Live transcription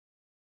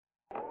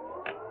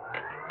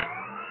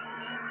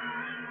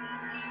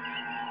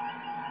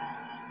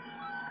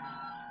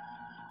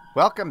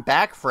Welcome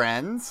back,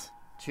 friends,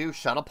 to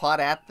Shuttlepod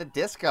at the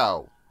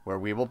Disco, where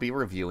we will be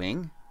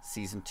reviewing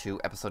Season 2,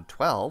 Episode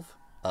 12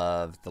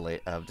 of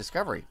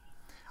Discovery.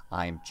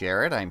 I'm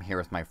Jared. I'm here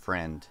with my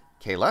friend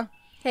Kayla.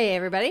 Hey,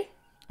 everybody.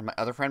 And my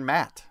other friend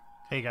Matt.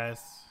 Hey,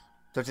 guys.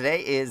 So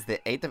today is the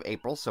 8th of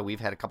April, so we've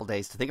had a couple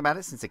days to think about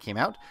it since it came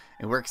out,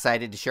 and we're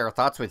excited to share our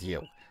thoughts with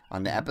you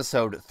on the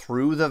episode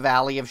Through the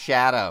Valley of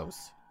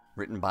Shadows,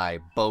 written by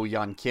Bo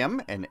Yeon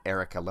Kim and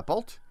Erica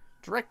Lippold,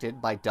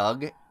 directed by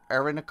Doug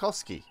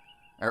Aronofsky.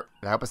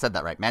 I hope I said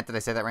that right. Matt, did I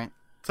say that right?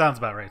 Sounds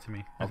about right to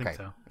me. I Okay. think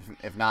so.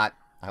 If not,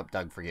 I hope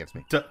Doug forgives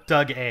me.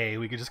 Doug A.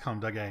 We could just call him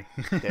Doug A.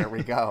 There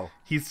we go.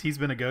 He's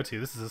been a go-to.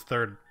 This is his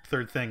third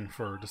thing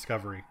for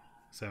Discovery.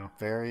 So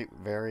Very,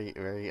 very,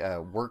 very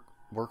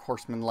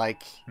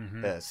workhorseman-like,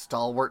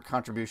 stalwart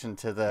contribution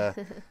to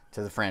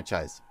the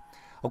franchise.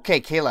 Okay,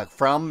 Kayla,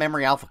 from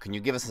Memory Alpha, can you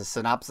give us a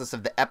synopsis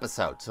of the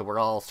episode so we're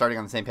all starting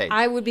on the same page?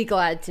 I would be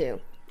glad to.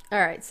 All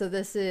right, so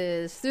this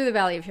is Through the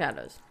Valley of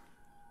Shadows.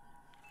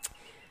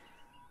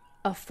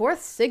 A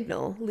fourth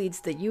signal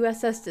leads the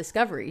USS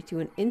Discovery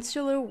to an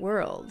insular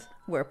world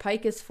where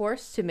Pike is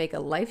forced to make a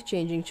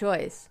life-changing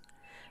choice.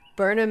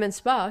 Burnham and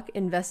Spock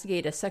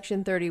investigate a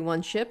Section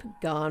 31 ship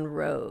gone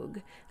rogue,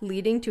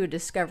 leading to a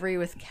discovery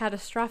with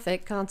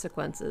catastrophic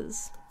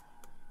consequences.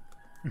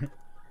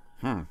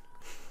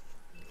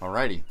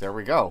 Alrighty, there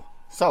we go.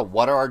 So,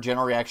 what are our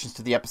general reactions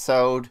to the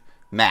episode?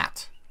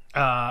 Matt.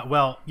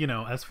 well,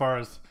 as far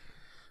as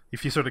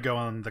if you sort of go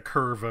on the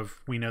curve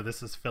of we know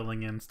this is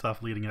filling in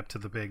stuff leading up to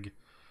the big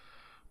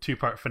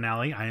 2-part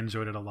finale, I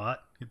enjoyed it a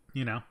lot.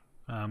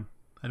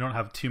 I don't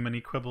have too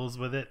many quibbles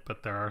with it,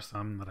 but there are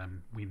some that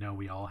we know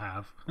we all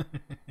have.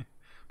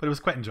 But it was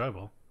quite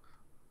enjoyable.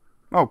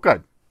 Oh,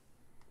 good.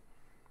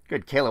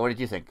 Good. Kayla, what did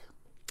you think?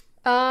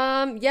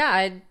 Yeah,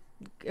 I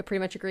pretty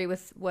much agree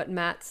with what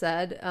Matt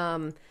said.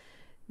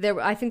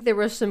 I think there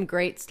was some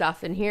great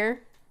stuff in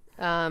here.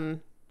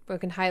 We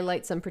can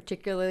highlight some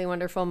particularly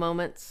wonderful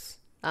moments.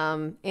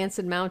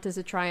 Anson Mount is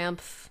a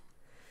triumph.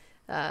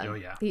 Oh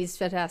yeah, He's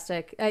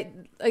fantastic.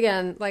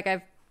 Again, like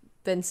I've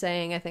been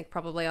saying, I think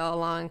probably all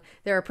along,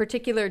 there are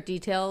particular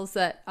details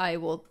that I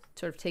will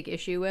sort of take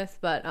issue with,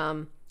 but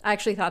I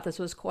actually thought this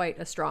was quite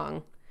a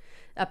strong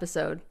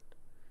episode.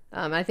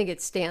 I think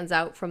it stands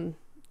out from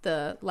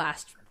the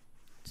last,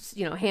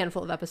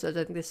 handful of episodes.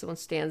 I think this one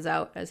stands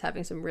out as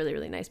having some really,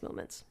 really nice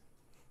moments.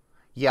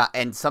 Yeah,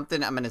 and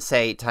something I'm going to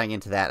say tying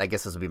into that, I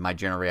guess this will be my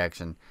general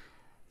reaction.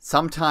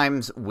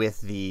 Sometimes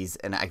with these,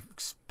 and I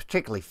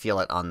particularly feel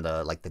it on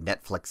the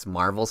Netflix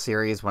Marvel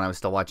series when I was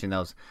still watching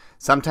those,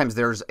 sometimes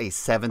there's a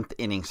 7th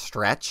inning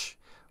stretch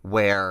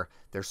where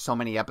there's so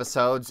many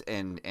episodes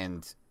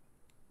and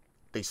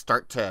they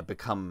start to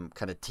become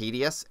kind of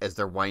tedious as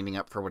they're winding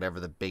up for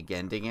whatever the big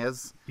ending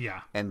is.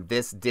 yeah. And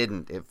this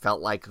didn't. It felt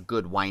like a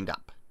good wind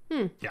up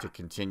Yeah. to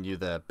continue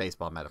the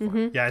baseball metaphor.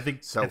 Mm-hmm. Yeah, I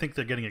think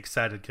they're getting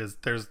excited because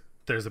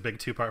there's a big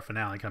 2-part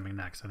finale coming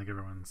next. I think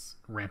everyone's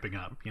ramping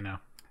up.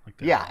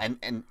 Yeah,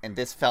 and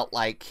this felt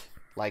like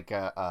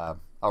a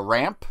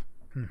ramp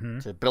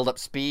to build up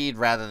speed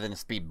rather than a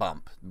speed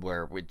bump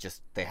where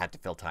they had to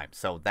fill time.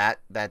 So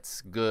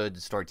that's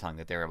good storytelling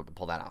that they're able to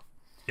pull that off.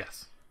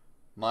 Yes.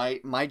 My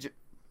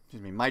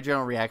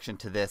general reaction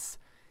to this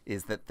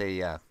is that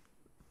the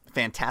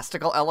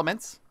fantastical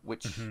elements,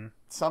 which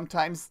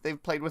sometimes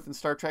they've played with in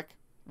Star Trek,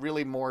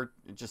 really more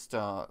just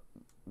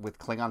with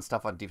Klingon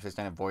stuff on Deep Space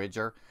Nine and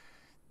Voyager,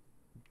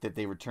 that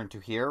they returned to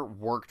here,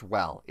 worked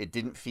well. It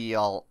didn't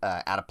feel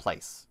out of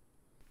place.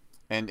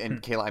 And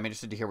Kayla, I'm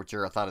interested to hear what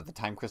your thought of the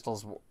time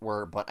crystals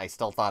were, but I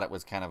still thought it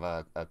was kind of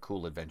a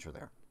cool adventure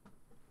there.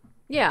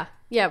 Yeah,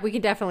 we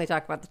can definitely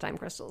talk about the time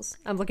crystals.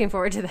 I'm looking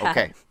forward to that.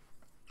 Okay.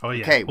 Oh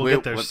yeah. Okay, we'll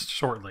get there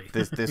shortly.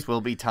 This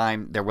will be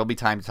time. There will be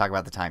time to talk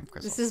about the time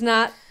crystals. This is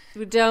not.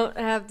 We don't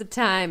have the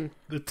time.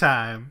 The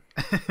time.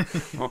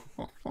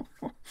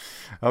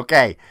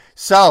 Okay,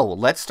 so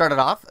let's start it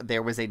off.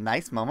 There was a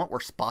nice moment where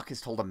Spock has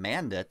told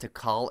Amanda to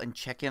call and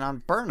check in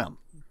on Burnham.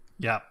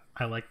 Yeah,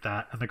 I like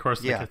that. And of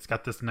course, it's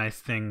got this nice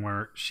thing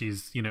where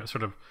she's,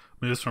 sort of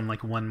moves from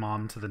one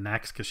mom to the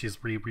next because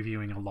she's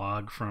reviewing a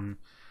log from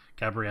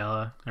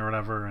Gabriella or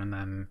whatever, and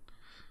then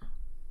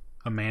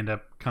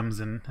Amanda comes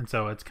in, and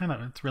so it's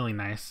really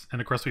nice. And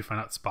of course, we find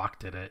out Spock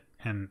did it,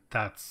 and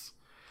that's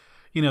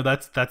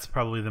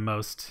probably the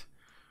most.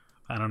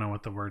 I don't know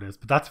what the word is,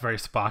 but that's very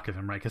Spock of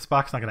him, right? Because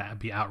Spock's not going to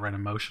be outright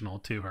emotional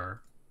to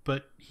her,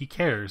 but he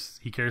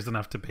cares. He cares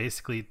enough to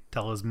basically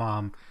tell his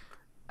mom,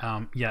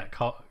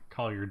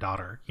 call your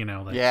daughter.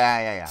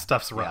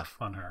 Stuff's rough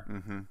on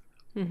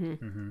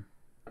her.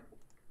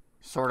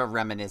 Sort of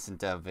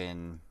reminiscent of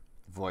in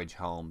Voyage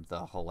Home, the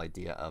whole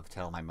idea of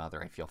tell my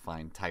mother I feel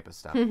fine type of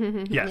stuff.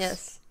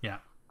 Yes. Yeah.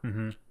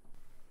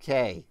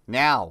 Okay,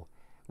 now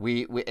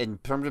we in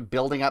terms of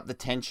building up the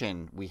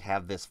tension, we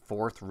have this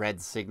 4th red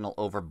signal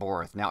over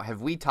Borth. Now,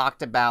 have we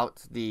talked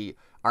about the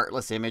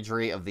artless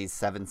imagery of these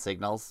 7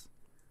 signals?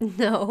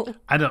 No.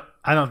 I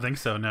don't think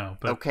so. No.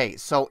 But Okay,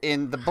 so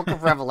in the book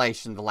of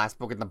Revelation, the last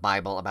book in the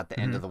Bible about the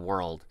end of the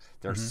world,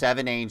 there are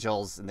 7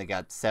 angels and they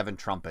got 7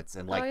 trumpets,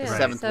 and like the yeah.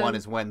 7th Seven. one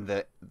is when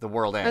the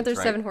world ends. Aren't there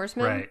right? 7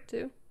 horsemen Right.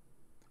 too?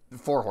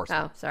 4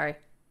 horsemen. Oh, sorry.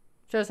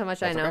 Shows how much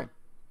That's I know. okay.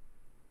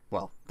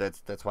 Well,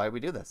 that's why we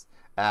do this.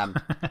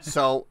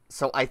 So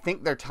I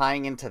think they're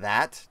tying into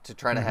that to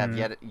try to have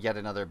yet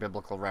another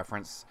biblical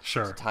reference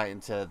Sure. to tie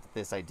into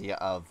this idea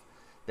of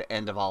the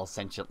end of all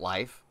sentient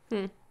life.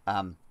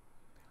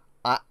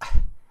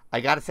 I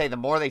got to say, the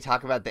more they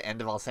talk about the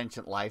end of all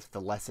sentient life,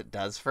 the less it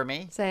does for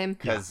me. Same.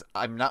 Because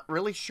I'm not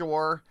really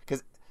sure.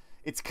 Because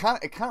it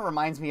kind of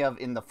reminds me of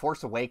in The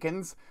Force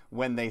Awakens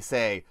when they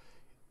say,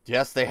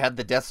 yes, they had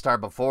the Death Star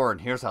before,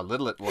 and here's how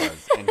little it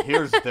was, and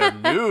here's their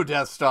new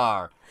Death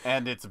Star,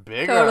 and it's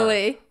bigger.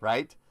 Totally.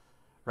 Right?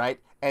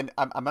 And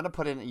I'm going to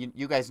put in,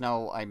 you guys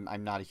know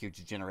I'm not a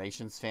huge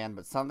Generations fan,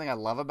 but something I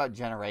love about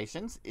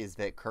Generations is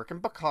that Kirk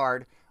and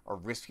Picard are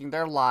risking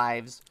their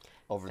lives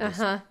over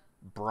this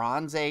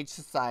Bronze Age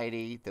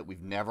society that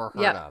we've never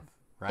heard of.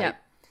 Right?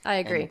 Yep. I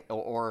agree. And,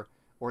 or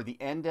the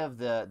end of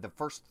the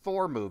first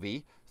Thor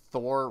movie,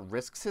 Thor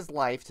risks his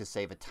life to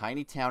save a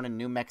tiny town in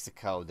New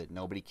Mexico that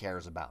nobody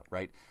cares about,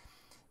 right?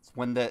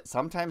 It's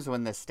sometimes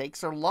when the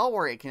stakes are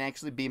lower, it can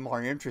actually be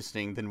more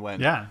interesting than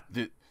when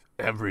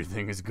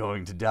everything is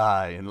going to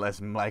die unless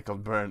Michael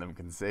Burnham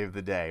can save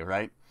the day,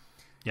 right?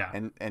 Yeah.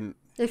 And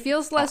it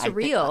feels less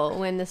real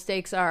when the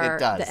stakes are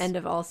the end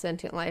of all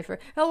sentient life. Or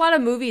a lot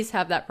of movies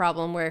have that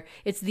problem where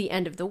it's the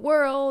end of the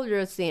world or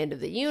it's the end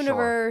of the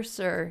universe,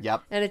 and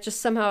it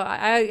just somehow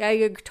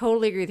I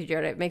totally agree with you,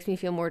 Jared. It makes me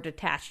feel more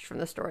detached from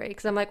the story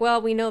because I'm like,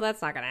 well, we know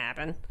that's not going to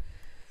happen.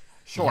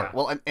 Sure. Yeah.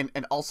 Well,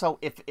 and also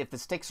if the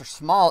stakes are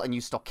small and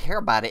you still care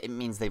about it, it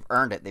means they've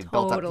earned it. They've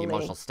built up the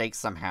emotional stakes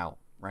somehow,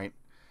 right?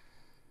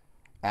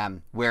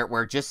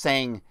 Where just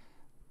saying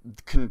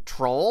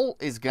control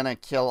is gonna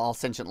kill all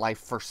sentient life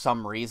for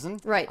some reason.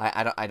 Right.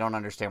 I don't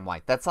understand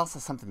why. That's also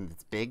something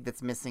that's big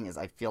that's missing is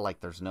I feel like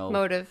there's no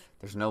motive.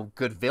 There's no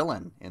good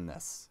villain in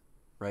this,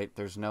 right?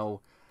 There's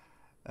no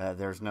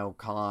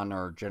Khan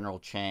or General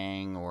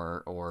Chang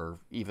or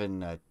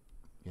even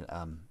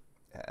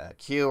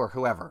Q or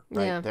whoever,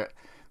 right?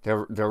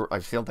 Yeah. I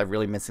feel they're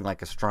really missing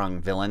like a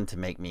strong villain to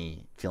make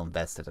me feel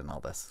invested in all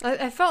this.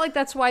 I felt like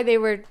that's why they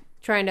were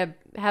trying to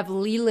have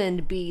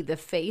Leland be the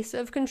face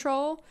of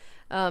Control.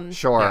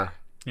 Sure.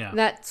 Yeah.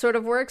 That sort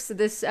of works.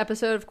 This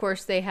episode, of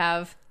course, they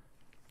have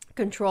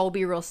Control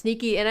be real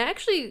sneaky, and I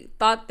actually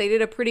thought they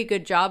did a pretty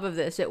good job of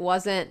this. It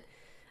wasn't,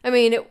 I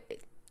mean,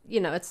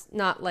 it's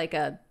not like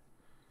a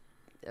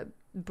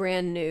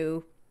brand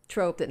new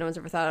trope that no one's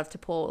ever thought of to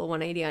pull a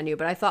 180 on you,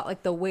 but I thought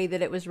like the way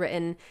that it was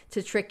written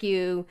to trick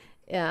you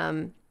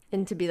and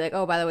to be like,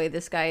 oh, by the way,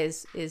 this guy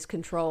is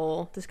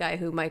Control, this guy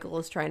who Michael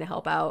is trying to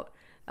help out.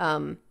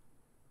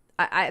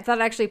 I thought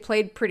it actually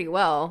played pretty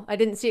well. I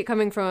didn't see it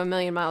coming from a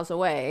million miles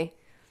away.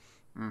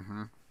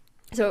 Mm-hmm.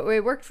 So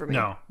it worked for me.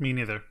 No, me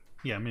neither.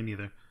 Yeah, me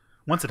neither.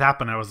 Once it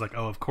happened, I was like,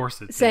 oh, of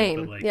course it's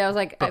same. But I was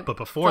like, but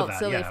before that,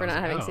 silly for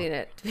not like, having seen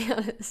it, to be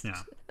honest.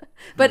 Yeah.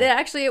 But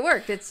it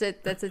worked. That's a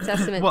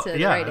testament to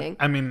the writing.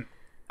 I mean,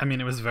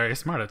 it was very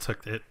smart.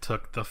 It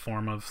took the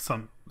form of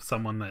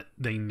someone that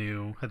they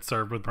knew had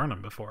served with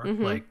Burnham before,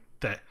 like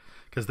that,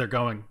 because they're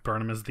going.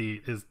 Burnham is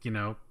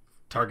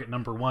target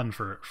number 1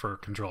 for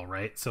Control,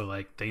 right? So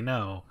like they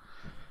know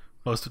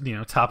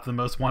top of the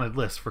most wanted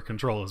list for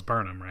Control is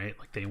Burnham, right?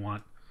 Like they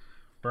want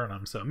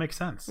Burnham, so it makes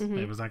sense.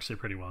 It was actually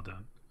pretty well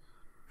done.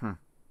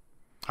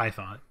 I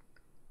thought.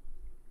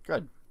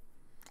 Good.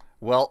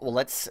 Well,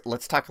 let's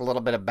talk a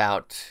little bit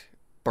about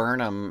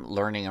Burnham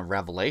learning a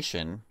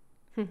revelation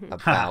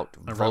about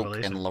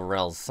Voq and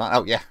L'Rell's son.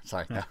 Oh yeah,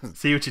 sorry. Yeah.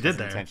 See what you did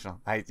there.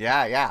 Intentional.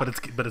 Yeah.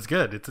 But it's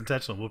good. It's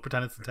intentional. We'll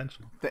pretend it's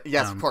intentional.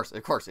 Yes, of course.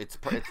 It's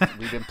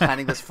we've been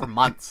planning this for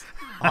months.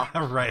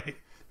 Right.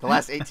 The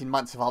last 18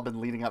 months have all been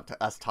leading up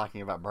to us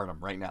talking about Burnham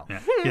right now.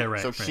 Yeah,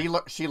 right. So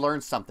she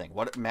learns something.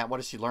 Matt, what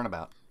does she learn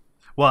about?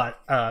 Well,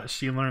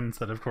 she learns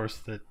that, of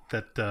course,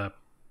 that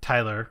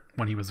Tyler,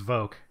 when he was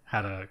Voq,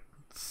 had a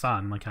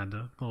son, like had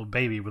a little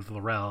baby with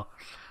L'Rell.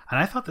 And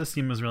I thought this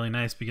scene was really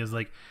nice because,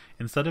 like,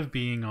 instead of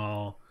being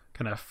all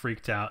kind of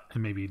freaked out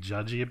and maybe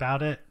judgy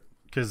about it,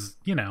 because,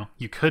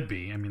 you could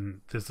be. I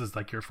mean, this is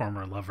like your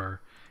former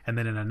lover. And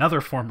then in another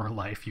former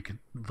life, you could,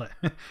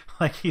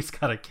 like, he's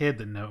got a kid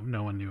that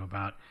no one knew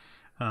about.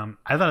 I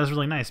thought it was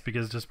really nice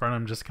because just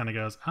Burnham just kind of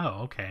goes,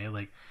 oh, okay,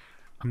 like,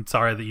 I'm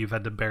sorry that you've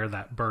had to bear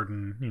that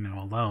burden,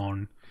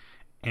 alone.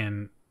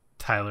 And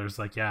Tyler's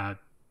like, yeah,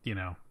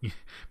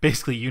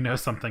 basically,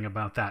 something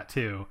about that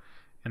too.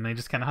 And they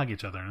just kind of hug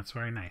each other, and it's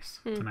very nice.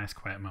 It's a nice,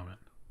 quiet moment.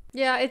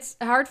 Yeah, it's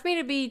hard for me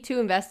to be too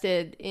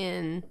invested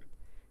in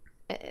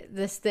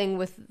this thing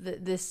with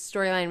this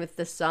storyline with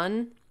the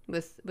son,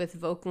 with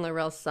Voq and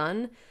L'Rell's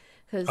son.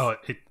 Cause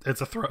it's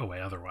a throwaway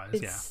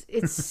otherwise,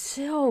 it's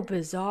so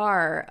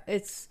bizarre.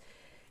 It's,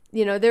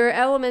 there are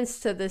elements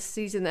to this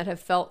season that have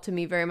felt to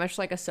me very much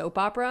like a soap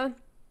opera.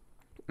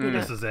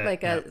 This is it.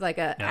 Like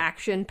a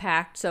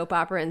action-packed soap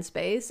opera in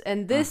space.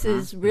 And this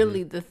is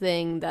really the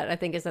thing that I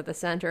think is at the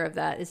center of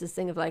that, is this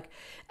thing of like,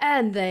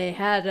 and they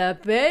had a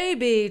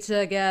baby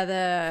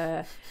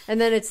together. And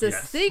then it's a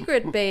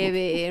secret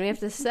baby, and we have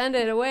to send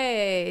it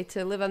away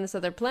to live on this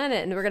other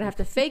planet, and we're going to have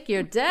to fake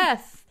your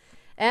death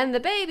and the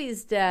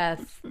baby's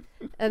death.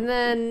 And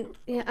then,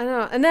 I don't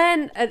know. And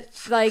then,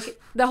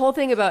 like, the whole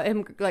thing about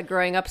him, like,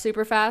 growing up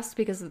super fast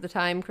because of the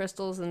time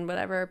crystals and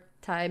whatever,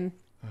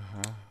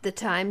 the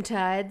time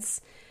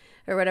tides,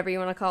 or whatever you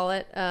want to call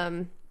it,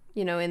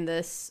 you know, in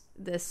this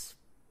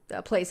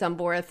place on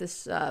Boreth,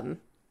 this,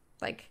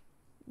 like,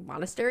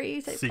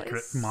 monastery type secret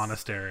place.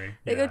 Monastery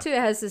They go to. It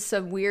has this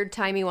some weird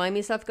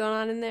timey-wimey stuff going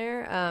on in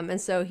there, and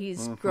so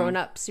he's grown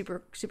up super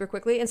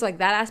quickly, and so like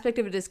that aspect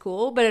of it is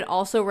cool. But it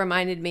also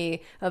reminded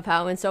me of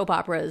how in soap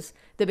operas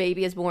the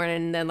baby is born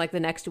and then like the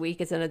next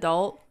week it's an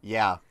adult.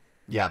 Yeah,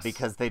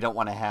 because they don't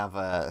want to have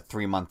a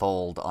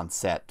 3-month-old on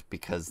set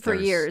because for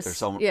years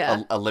there's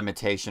a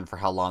limitation for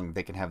how long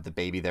they can have the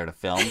baby there to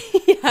film.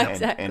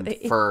 Exactly. And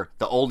for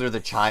the older the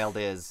child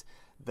is,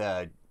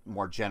 the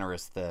more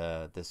generous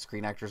the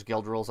Screen Actors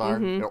Guild rules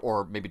are,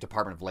 or maybe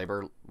Department of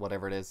Labor,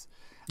 whatever it is.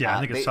 Yeah, I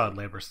think it's child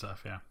labor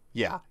stuff.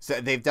 Yeah. So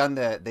they've done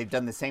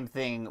the same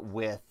thing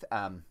with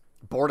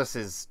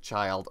Bortus's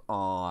child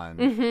on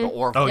the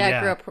Orphan. Oh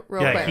grew up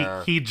real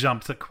quick. He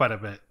jumped quite a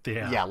bit.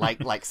 Yeah,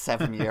 like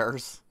 7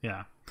 years.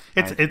 Yeah.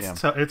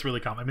 It's really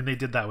common. I mean, they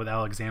did that with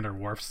Alexander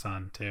Worf's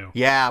son too.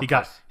 Yeah, he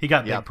got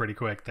big pretty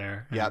quick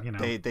there. Yeah, you know.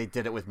 they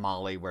did it with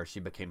Molly, where she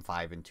became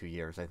 5 in 2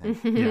 years, I think.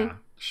 Yeah,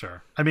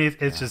 sure. I mean,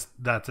 it's just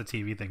that's a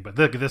TV thing, but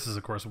this is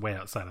of course way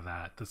outside of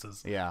that. This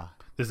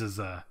is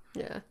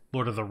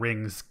Lord of the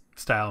Rings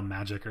style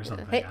magic or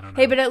something. Hey, I don't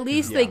know. hey, but at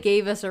least they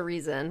gave us a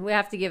reason. We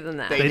have to give them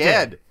that. They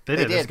did.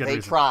 They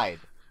reason. tried.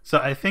 So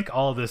I think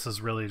all of this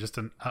is really just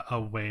a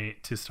way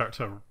to start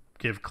to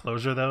give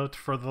closure, though,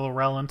 for the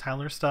Laurel and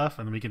Tyler stuff,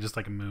 and we can just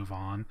like move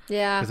on.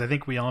 Yeah. Because I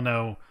think we all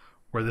know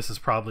where this is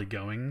probably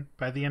going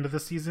by the end of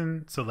the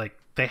season. So like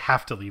they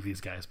have to leave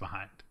these guys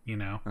behind, you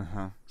know?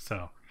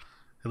 So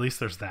at least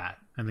there's that.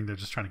 I think they're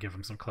just trying to give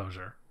them some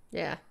closure.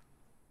 Yeah.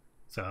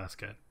 So that's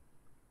good.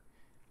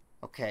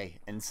 Okay,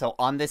 and so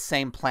on this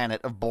same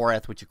planet of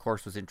Boreth, which of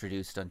course was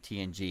introduced on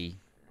TNG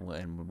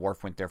when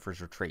Worf went there for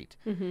his retreat,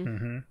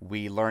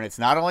 we learn it's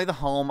not only the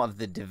home of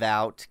the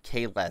devout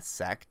Kahless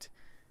sect,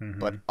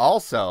 but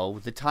also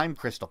the Time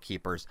Crystal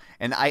Keepers.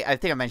 And I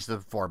think I mentioned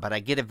this before, but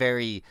I get a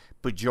very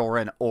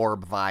Bajoran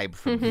orb vibe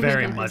from these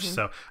very guys. much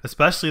so,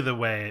 especially the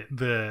way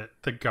the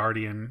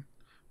Guardian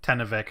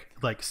Tenevik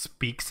like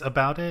speaks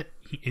about it.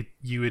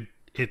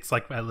 It's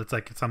like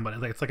somebody,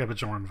 like it's like a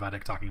Bajoran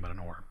Vedic talking about an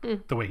orb.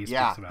 The way he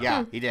speaks about it.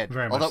 Yeah, he did.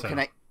 Very Although, much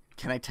so.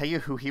 can I tell you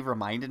who he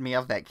reminded me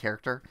of, that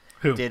character?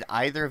 Who? Did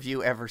either of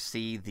you ever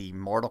see the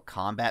Mortal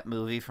Kombat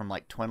movie from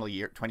like 20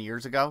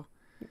 years ago?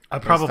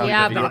 Probably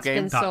but not, it's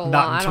been so long.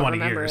 not in 20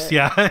 years.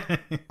 Yeah.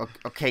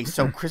 Okay,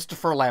 so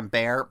Christopher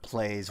Lambert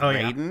plays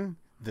Raiden,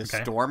 the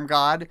storm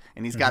god,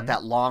 and he's got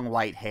that long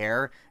white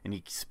hair, and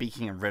he's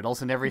speaking in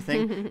riddles and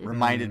everything.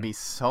 Reminded me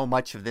so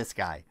much of this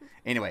guy.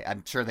 Anyway,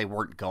 I'm sure they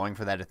weren't going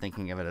for that or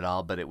thinking of it at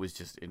all, but it was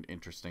just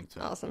interesting to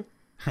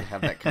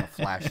have that kind of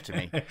flash to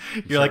me.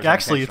 You're like,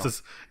 actually,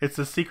 it's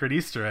a secret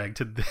Easter egg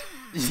to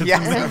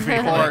yes,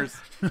 of course.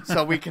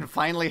 So we can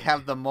finally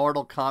have the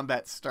Mortal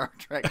Kombat Star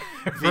Trek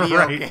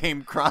video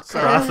game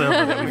crossover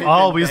that we've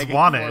always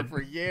wanted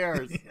for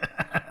years.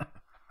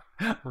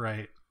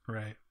 Right.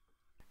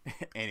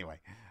 Anyway,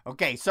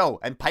 okay,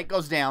 so and Pike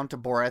goes down to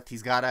Boreth.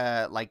 He's got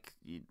a like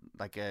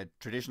a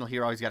traditional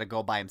hero. He's got to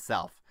go by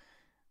himself.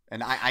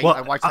 And I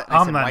watched that. And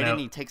I said, why didn't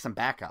he take some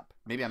backup?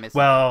 Maybe I missed.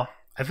 Well,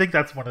 I think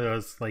that's one of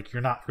those, like,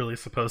 you're not really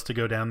supposed to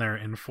go down there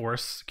in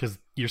force, because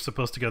you're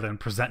supposed to go there and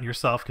present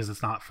yourself, because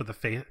it's not for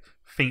the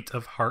faint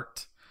of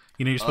heart.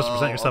 You know, you're supposed to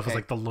present yourself as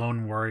like the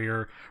lone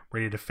warrior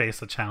ready to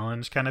face a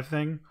challenge kind of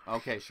thing.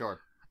 Okay,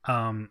 sure.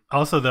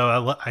 Also,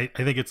 though, I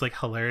think it's like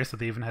hilarious that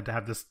they even had to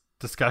have this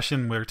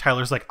discussion where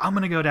Tyler's like, I'm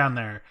gonna go down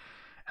there,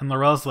 and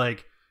Laurel's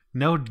like,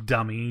 no,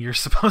 dummy, you're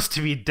supposed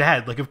to be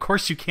dead. Like, of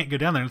course you can't go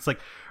down there. And it's like,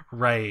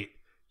 right.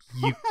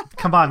 You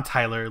come on,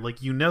 Tyler.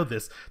 Like, you know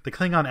this. The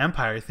Klingon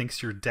Empire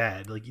thinks you're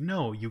dead. Like,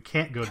 you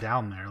can't go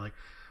down there. Like,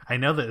 I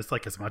know that it's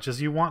like as much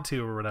as you want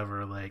to or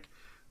whatever. Like,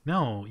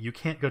 no, you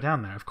can't go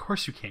down there. Of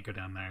course you can't go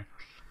down there.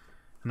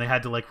 And they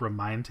had to like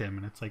remind him,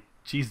 and it's like,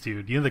 geez,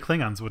 dude, the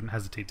Klingons wouldn't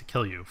hesitate to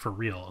kill you for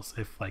reals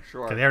if like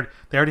they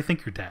already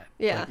think you're dead.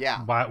 Yeah. Like,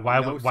 yeah.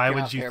 Why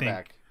would you think?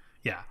 Back.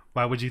 Yeah.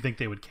 Why would you think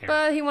they would care?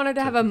 But he wanted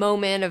to have a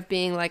moment of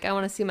being like, I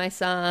want to see my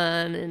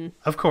son, and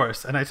of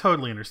course, and I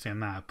totally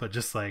understand that. But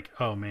just like,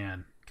 oh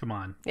man, come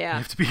on, you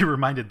have to be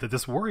reminded that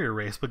this warrior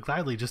race would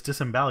gladly just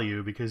disembowel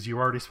you because you're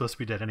already supposed to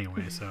be dead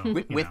anyway. So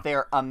with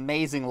their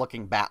amazing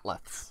looking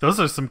batleths, those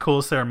are some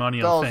cool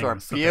ceremonial things.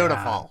 Those are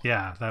beautiful.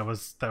 Yeah, that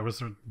was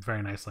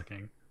very nice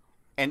looking.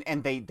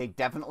 And they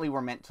definitely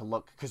were meant to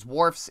look, because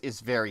Worf's is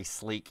very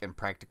sleek and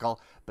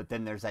practical, but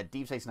then there's that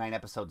Deep Space Nine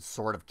episode,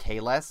 Sword of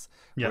Kahless,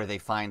 where they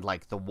find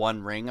like the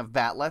one ring of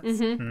batleths,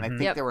 and I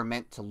think they were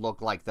meant to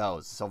look like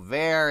those. So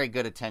very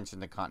good attention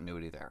to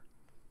continuity there.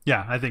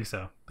 Yeah, I think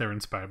so. They're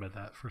inspired by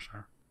that for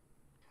sure.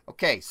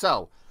 Okay,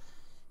 so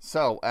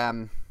do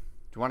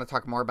you want to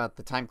talk more about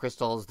the time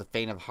crystals, the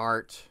Faint of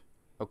Heart?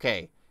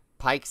 Okay,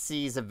 Pike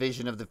sees a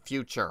vision of the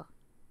future.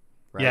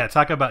 Right? Yeah,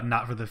 talk about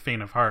not for the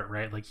faint of heart,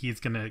 right? Like he's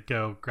gonna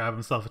go grab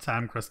himself a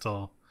time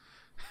crystal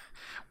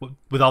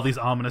with all these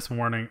ominous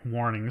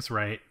warnings,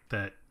 right?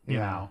 That you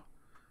know,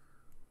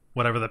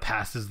 whatever the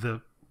past is,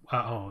 there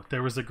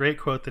was a great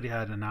quote that he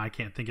had, and now I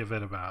can't think of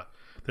it. About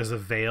there's a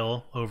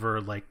veil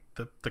over like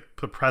the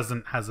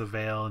present has a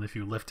veil, and if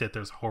you lift it,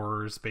 there's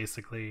horrors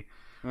basically,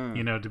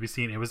 to be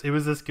seen. It was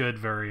this good,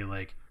 very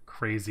like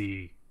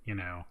crazy,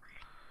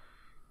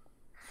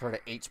 sort of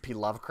H.P.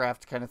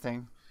 Lovecraft kind of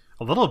thing.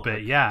 A little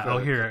bit, yeah.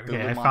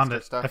 I found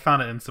it. Stuff. I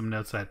found it in some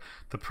notes that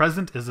the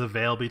present is a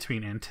veil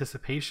between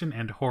anticipation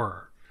and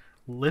horror.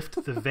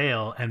 Lift the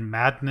veil, and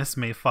madness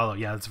may follow.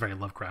 Yeah, it's very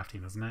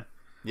Lovecraftian, isn't it?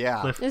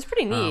 Yeah, it's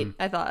pretty neat.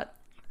 I thought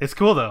it's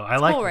cool though. I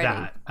like cool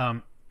that.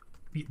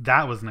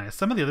 That was nice.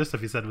 Some of the other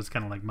stuff he said was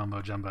kind of like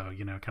mumbo jumbo,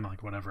 kind of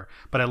like whatever.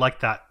 But I like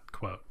that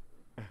quote.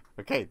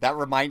 Okay, that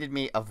reminded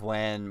me of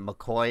when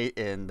McCoy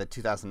in the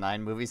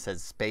 2009 movie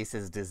says space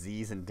is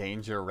disease and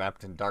danger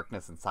wrapped in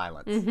darkness and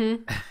silence.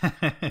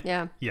 Mm-hmm.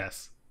 Yeah.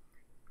 Yes.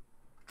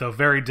 Though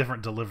very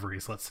different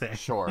deliveries, let's say.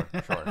 Sure.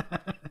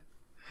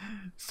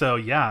 So,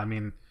 yeah, I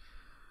mean,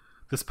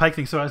 this Pike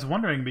thing. So I was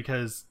wondering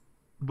because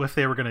if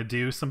they were going to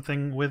do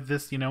something with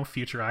this,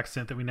 future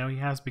accident that we know he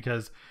has,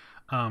 because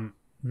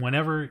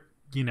whenever,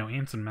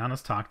 Anson Mount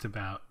has talked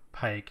about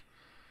Pike,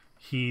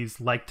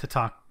 he's liked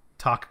to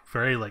talk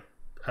very like,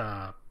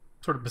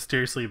 sort of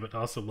mysteriously, but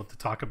also love to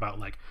talk about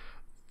like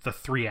the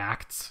 3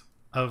 acts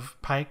of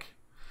Pike,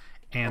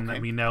 and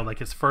that we know like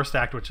his first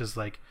act, which is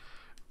like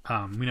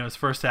we know his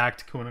first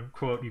act, quote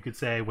unquote, you could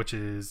say, which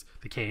is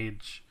the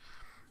cage.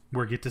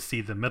 We get to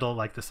see the middle,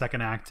 like the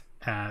second act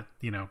at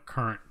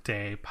current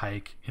day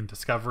Pike in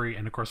Discovery,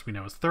 and of course we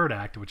know his third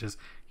act, which is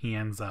he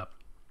ends up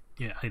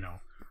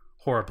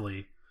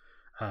horribly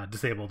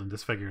disabled and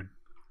disfigured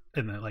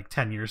in the like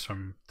 10 years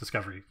from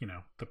Discovery,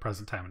 the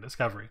present time in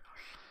Discovery.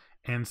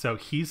 And so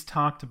he's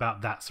talked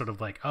about that sort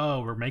of like, oh,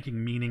 we're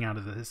making meaning out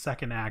of the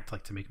second act,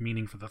 like to make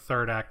meaning for the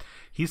third act.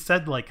 He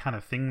said like kind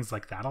of things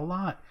like that a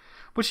lot,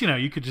 which,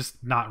 you could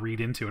just not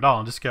read into at all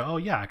and just go, oh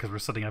yeah, because we're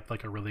setting up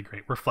like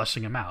we're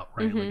fleshing him out,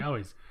 right? Like, oh,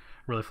 he's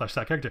really fleshed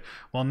that character.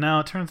 Well, now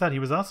it turns out he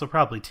was also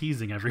probably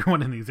teasing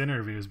everyone in these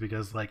interviews,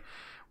 because like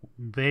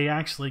they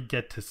actually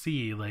get to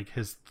see like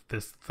this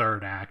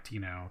third act,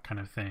 kind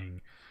of thing.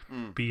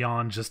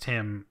 Beyond just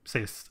him,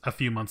 say, a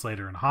few months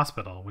later in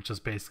hospital, which is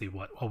basically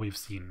what all we've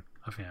seen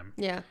of him.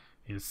 Yeah,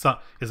 is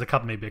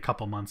maybe a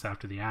couple months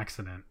after the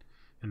accident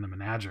in the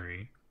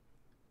menagerie,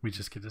 we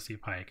just get to see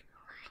Pike.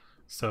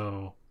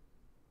 So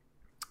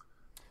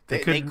they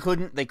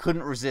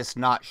couldn't resist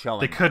not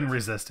showing. They couldn't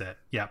resist it.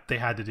 Yeah, they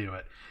had to do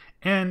it.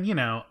 And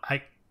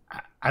I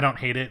don't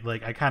hate it.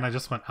 Like I kind of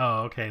just went,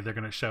 oh, okay, they're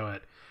gonna show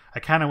it. I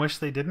kind of wish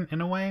they didn't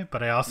in a way,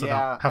 but I also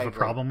don't have a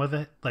problem with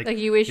it. Like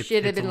you wish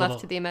it had been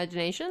left to the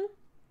imagination?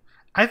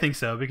 I think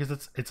so, because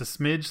it's a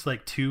smidge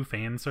like too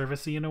fan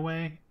servicey in a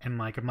way, and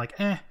like I'm like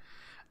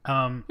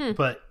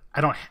but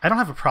I don't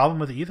have a problem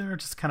with it either. I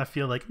just kind of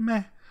feel like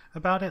meh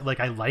about it. Like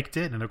I liked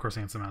it, and of course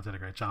Anson Mount did a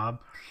great job.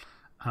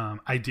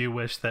 I do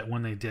wish that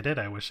when they did it,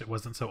 I wish it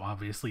wasn't so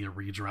obviously a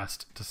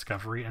redressed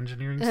Discovery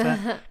engineering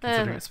set,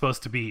 considering it's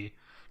supposed to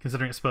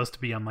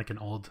be on like an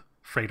old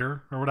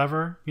freighter or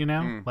whatever,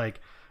 like.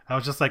 I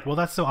was just like, well,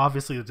 that's so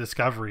obviously the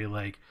Discovery.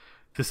 Like,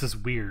 this is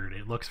weird.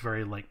 It looks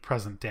very like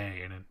present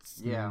day, and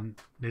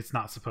it's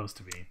not supposed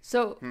to be.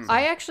 So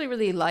I actually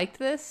really liked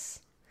this,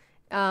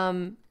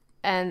 and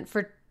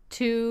for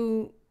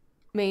 2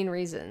 main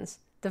reasons.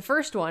 The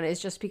first one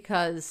is just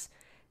because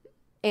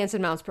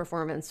Anson Mount's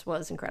performance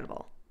was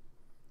incredible.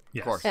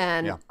 Yes. Of course.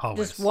 And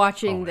just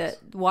watching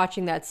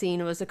that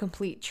scene was a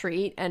complete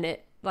treat, and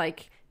it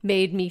like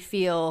made me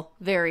feel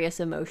various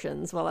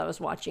emotions while I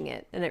was watching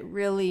it, and it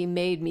really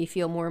made me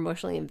feel more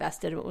emotionally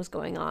invested in what was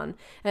going on.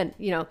 And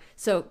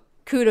so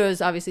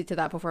kudos obviously to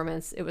that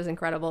performance. It was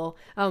incredible,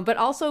 but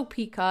also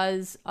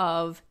because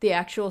of the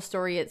actual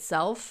story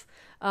itself.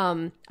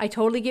 I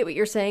totally get what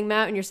you're saying,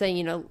 Matt, and you're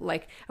saying,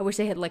 like, I wish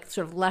they had like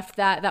sort of left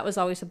that was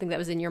always something that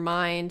was in your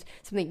mind,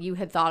 something you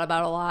had thought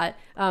about a lot.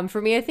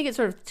 For me, I think it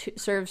sort of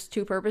serves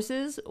 2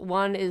 purposes.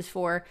 One is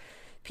for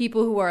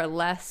people who are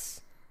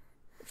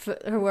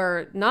who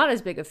are not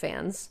as big of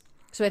fans.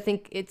 So I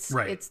think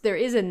there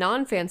is a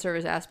non-fan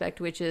service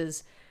aspect, which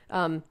is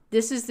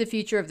this is the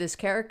future of this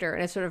character,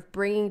 and it's sort of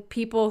bringing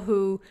people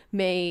who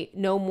may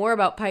know more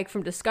about Pike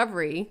from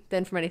Discovery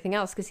than from anything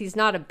else, because he's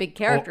not a big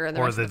character in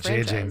the rest of the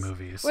franchise. JJ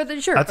movies.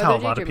 That's how a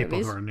lot of people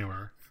who are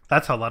newer.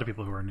 That's how a lot of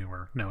people who are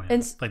newer know him.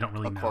 And they don't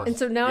really know. And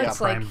so now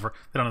it's like they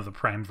don't know the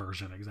Prime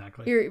version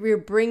exactly. You're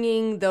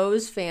bringing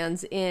those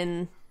fans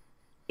into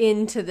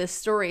this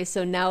story,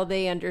 so now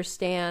they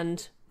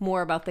understand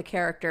more about the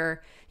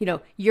character.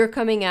 You're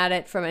coming at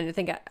it from, and I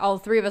think all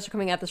 3 of us are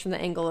coming at this from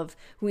the angle of,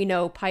 we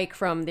know Pike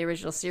from the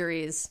original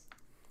series,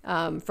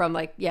 from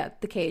like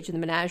the cage and the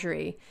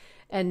menagerie,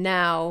 and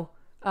now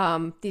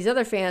these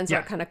other fans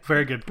are kind of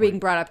very good being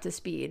brought up to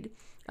speed.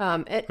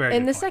 And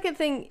the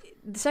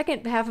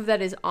second half of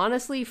that is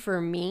honestly for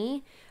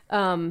me,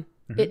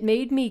 it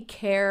made me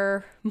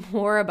care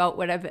more about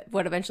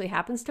what eventually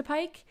happens to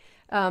Pike.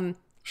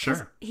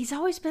 Sure. He's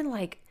always been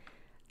like,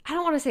 I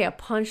don't want to say a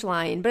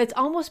punchline, but it's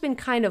almost been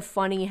kind of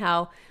funny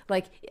how,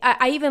 like,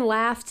 I even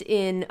laughed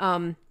in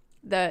the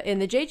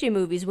JJ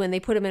movies when they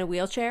put him in a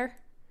wheelchair.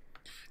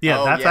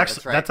 Yeah,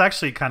 that's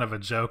actually kind of a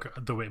joke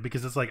the way,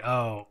 because it's like,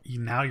 now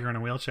you're in a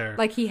wheelchair.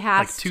 Like he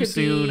has too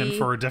soon, and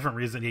for a different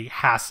reason, he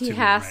has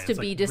to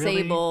be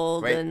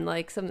disabled, really? and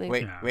like something.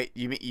 Wait,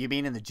 you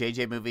mean in the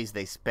JJ movies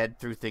they sped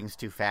through things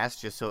too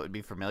fast just so it would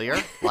be familiar,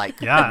 like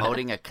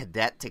promoting a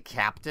cadet to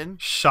captain?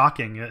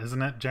 Shocking,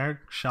 isn't it, Jared?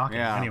 Shocking.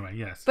 Yeah. Anyway,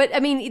 yes. But I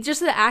mean,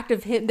 just the act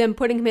of them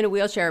putting him in a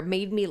wheelchair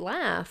made me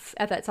laugh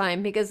at that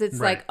time, because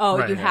it's like,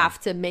 you have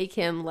to make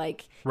him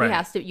like you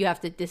have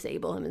to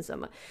disable him in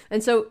some way,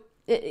 and so.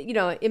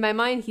 In my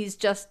mind, he's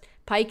just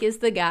Pike is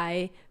the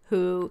guy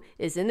who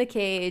is in the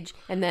cage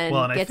and then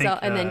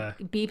and then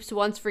beeps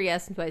once for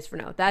yes and twice for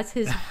no. That's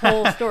his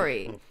whole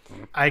story.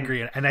 I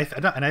agree, and I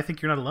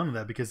think you're not alone in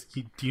that, because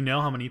do you know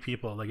how many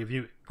people, like, if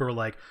you were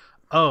like,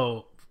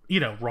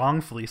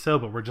 wrongfully so,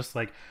 but we're just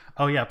like,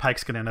 oh yeah,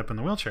 Pike's gonna end up in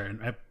the wheelchair,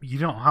 and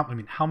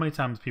how many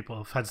times people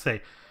have had to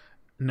say,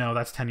 no,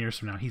 that's 10 years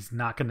from now. He's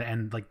not going to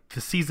end, like,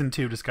 the season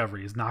 2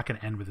 Discovery is not going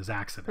to end with his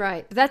accident.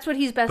 Right. That's what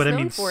he's best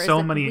known for, is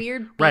the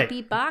weird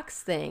beepy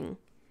box thing.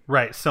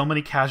 Right. So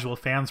many casual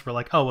fans were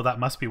like, oh, well, that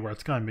must be where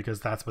it's going,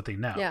 because that's what they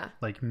know. Yeah.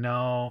 Like,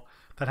 no,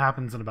 that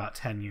happens in about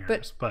 10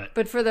 years.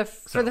 But for the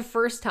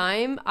first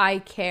time, I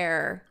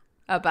care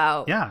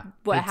about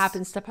what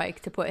happens to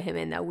Pike to put him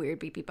in that weird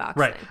beepy box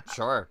thing.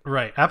 Sure.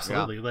 Right,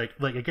 absolutely. Yeah.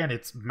 Like again,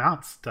 it's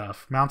Mount's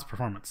stuff. Mount's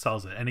performance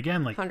sells it. And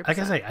again, like 100%. Like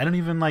I say, I don't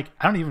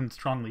even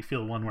strongly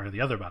feel one way or the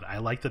other about it. I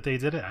like that they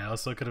did it. I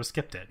also could have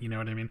skipped it. You know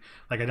what I mean?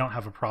 Like, I don't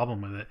have a problem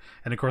with it.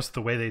 And of course,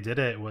 the way they did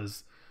it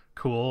was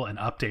cool and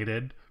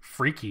updated,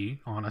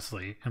 freaky,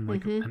 honestly, and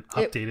like an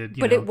updated.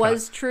 But it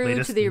was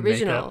true to the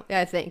original. Makeup.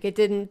 I think it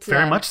didn't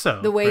very much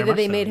so. The way that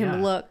they made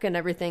him look and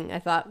everything, I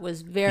thought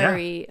was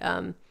very.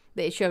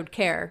 They showed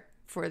care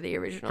for the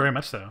original. Very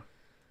much so.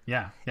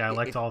 Yeah, I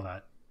liked all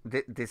that.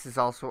 This is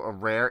also a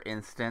rare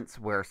instance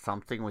where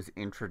something was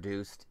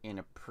introduced in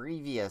a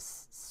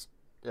previous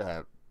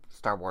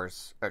something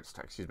was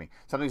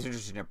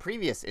introduced in a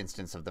previous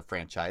instance of the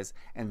franchise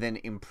and then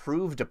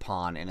improved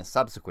upon in a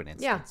subsequent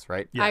instance,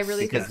 right? Yes. I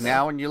really because think so.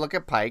 Now when you look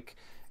at Pike,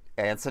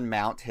 Anson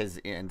Mount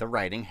in the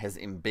writing has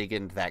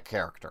embiggened that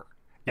character.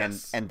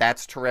 Yes. And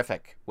that's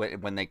terrific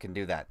when they can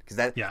do that, because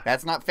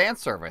that's not fan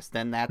service.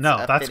 Then that's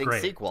fitting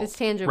great. sequel. It's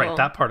tangible. Right.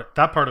 That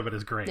part of it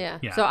is great. Yeah.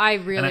 So I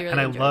really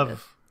enjoyed this.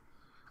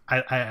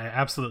 I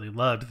absolutely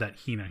loved that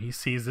he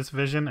sees this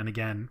vision, and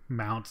again,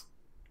 Mount,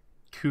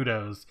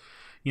 kudos.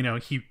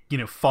 He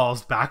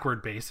falls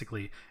backward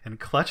basically and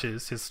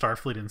clutches his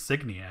Starfleet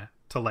insignia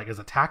to, like, as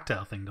a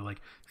tactile thing to,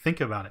 like,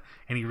 think about it,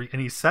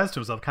 and he says to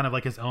himself, kind of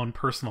like his own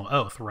personal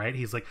oath, right?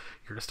 He's like,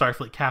 you're a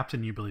Starfleet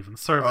captain, you believe in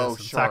service and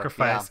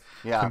sacrifice,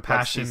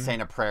 compassion. He's saying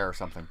a prayer or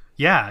something.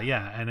 Yeah,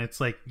 and it's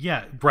like,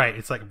 right.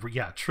 It's like,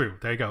 true.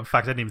 There you go. In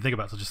fact, I didn't even think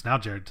about it until just now,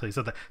 Jared, until you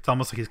said that. It's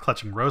almost like he's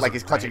clutching roses, like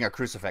he's clutching a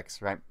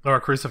crucifix, right? Or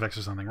a crucifix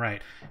or something,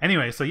 right?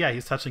 Anyway, so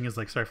he's touching his,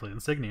 like, Starfleet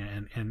insignia,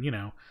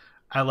 and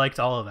I liked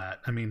all of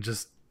that. I mean,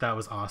 just that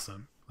was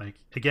awesome. Like,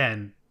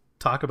 again,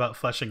 talk about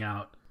fleshing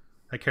out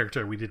a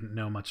character we didn't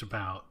know much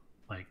about.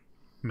 Like,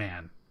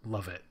 man,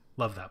 love it.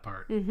 Love that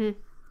part. Mm-hmm.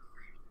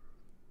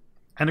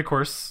 And of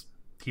course,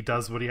 he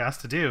does what he has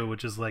to do,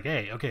 which is like,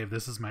 hey, okay, if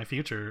this is my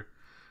future,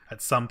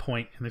 at some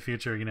point in the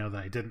future, that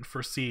I didn't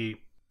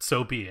foresee,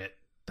 so be it.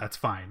 That's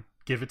fine.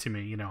 Give it to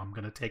me. I'm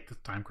going to take the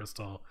time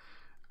crystal.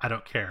 I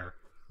don't care,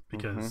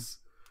 because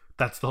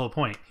that's the whole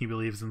point. He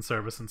believes in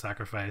service and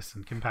sacrifice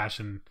and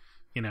compassion,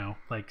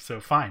 so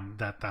fine.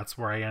 That's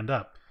where I end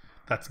up.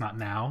 That's not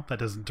now. That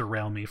doesn't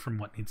derail me from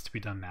what needs to be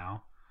done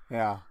now.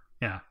 Yeah.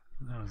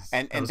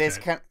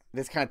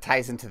 This kind of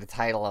ties into the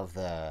title of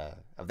the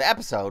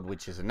episode,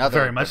 which is another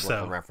very much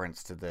so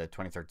reference to the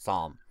 23rd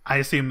Psalm. I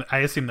assume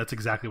that's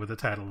exactly what the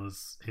title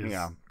is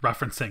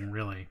referencing,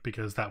 really,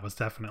 because that was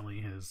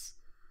definitely his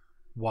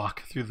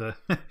walk through the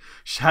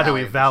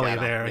shadowy valley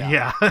there.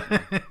 Yeah.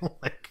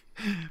 Like,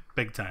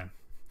 big time.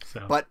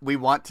 So, but we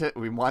want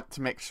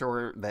to make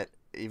sure that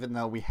even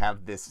though we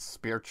have this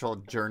spiritual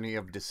journey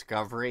of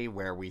discovery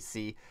where we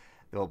see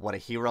what a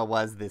hero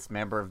was this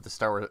member of the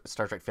Star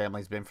Trek family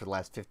has been for the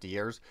last 50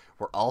 years,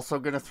 we're also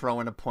going to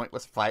throw in a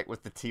pointless fight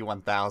with the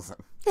T-1000.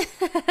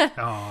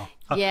 Oh.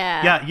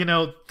 Yeah.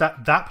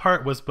 That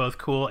part was both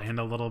cool and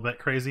a little bit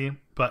crazy,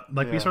 but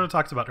like we sort of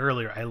talked about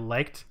earlier, I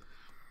liked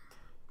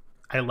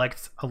a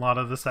lot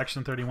of the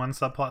Section 31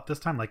 subplot this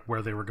time, like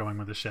where they were going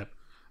with the ship.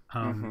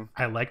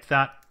 I liked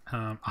that.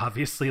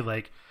 Obviously,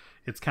 like,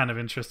 it's kind of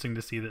interesting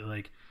to see that,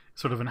 like,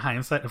 sort of in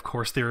hindsight, of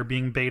course they were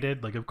being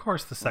baited. Like, of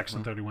course the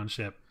Section 31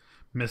 ship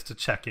missed a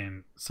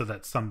check-in so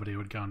that somebody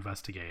would go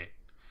investigate.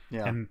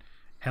 Yeah.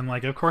 And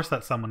like, of course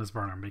that someone is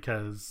Burnham,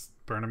 because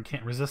Burnham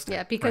can't resist it.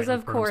 Yeah, because right?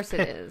 of course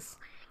it is.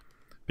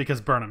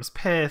 because Burnham's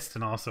pissed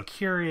and also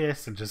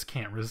curious and just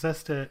can't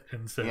resist it,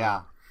 and so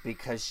yeah,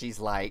 because she's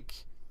like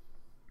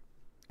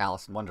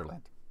Alice in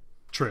Wonderland.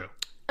 True.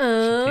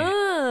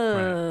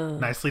 Oh, Right.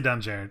 Nicely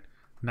done, Jared.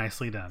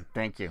 Nicely done.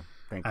 Thank you.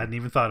 I hadn't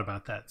even thought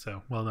about that,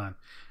 so well done.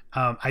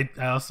 I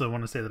also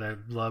want to say that I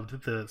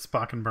loved the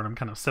Spock and Burnham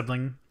kind of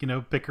sibling,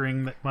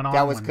 bickering that went on.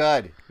 That was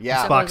good.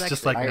 Yeah. Spock's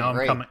just like, I no,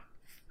 agree. I'm coming.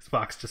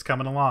 Spock's just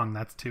coming along.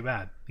 That's too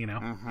bad,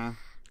 Mm-hmm.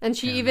 and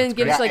she even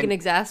gives great. an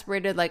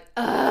exasperated like,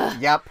 ugh.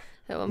 Yep.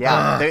 At one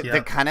Yeah. point.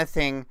 The kind of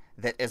thing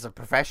that as a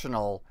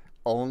professional,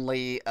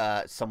 only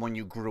someone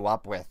you grew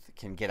up with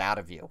can get out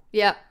of you.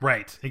 Yep.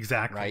 Right.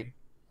 Exactly.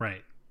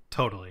 Right.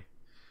 Totally.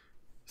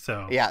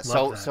 So Yeah,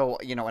 love that. so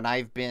and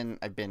I've been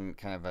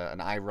kind of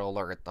an eye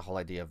roller at the whole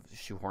idea of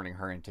shoehorning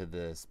her into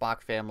the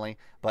Spock family,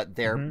 but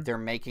they're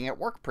making it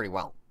work pretty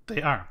well.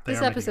 They are. They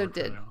This are episode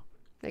making it work did really well.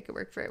 make it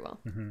work very well.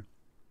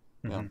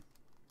 Yeah.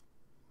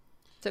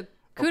 So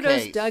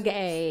kudos, Okay. Doug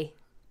A.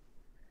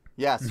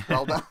 Yes,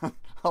 well done,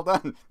 well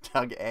done,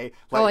 Doug A.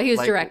 Oh, he was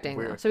like, directing,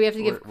 we're- though. So we have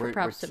to give we're-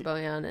 props we're to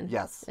Boyan and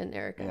Yes. and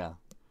Erica. Yeah.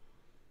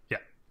 Yeah.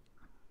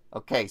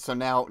 Okay, so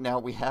now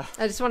we have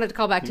I just wanted to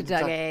call back to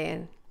Doug Doug- A.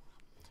 And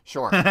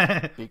sure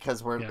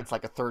because it's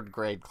like a third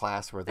grade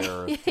class where there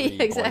are Yeah, three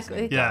exactly.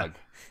 boys named Yeah. Doug.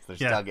 So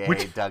there's Yeah. Doug A,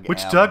 Which Doug M,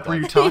 Doug were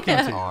you talking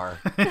to? R.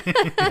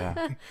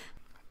 Yeah.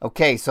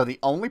 Okay, so the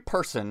only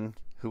person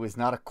who is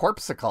not a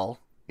corpsicle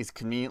is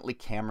conveniently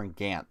Cameron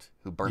Gant,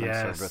 who Burnham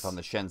served Yes. with on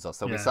the Shinzo.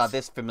 So we Yes. saw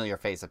this familiar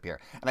face appear.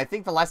 And I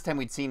think the last time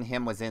we'd seen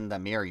him was in the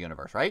Mirror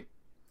Universe, right?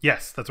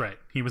 Yes, that's right.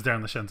 He was there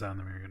in the Shenzhen in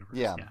the Mirror Universe.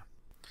 Yeah.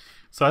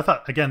 So I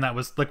thought, again, that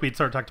was, like we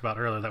sort of talked about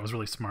earlier, that was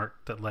really smart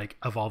that, like,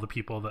 of all the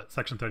people that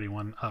Section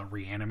 31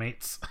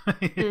 reanimates,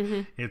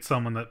 it's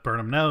someone that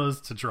Burnham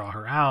knows to draw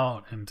her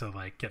out and to,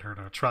 like, get her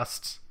to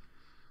trust.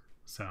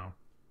 So.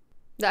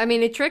 I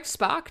mean, it tricked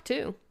Spock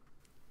too.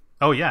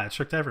 Oh, yeah, it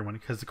tricked everyone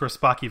because, of course,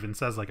 Spock even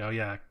says, like, oh,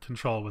 yeah,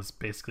 Control was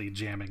basically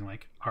jamming,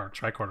 like, our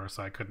tricorder,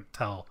 so I couldn't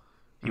tell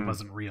he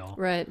wasn't real.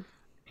 Right.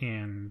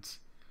 And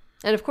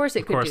of course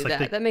it could do like,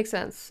 that. That makes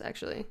sense,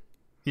 actually.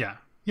 yeah.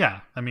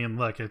 I mean,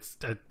 look, it's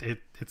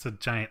a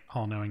giant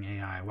all-knowing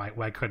AI.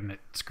 Why couldn't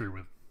it screw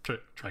with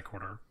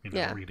tricorder,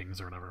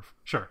 readings or whatever?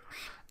 Sure.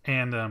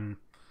 And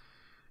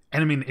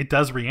I mean, it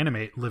does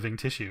reanimate living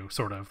tissue,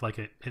 sort of like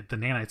the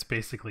nanites.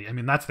 Basically, I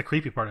mean, that's the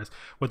creepy part is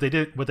what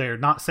they're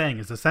not saying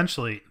is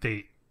essentially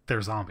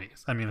they're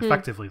zombies. I mean,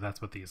 effectively,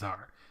 that's what these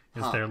are.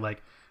 They're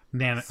like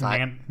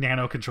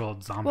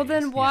nano-controlled zombies. Well,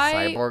 then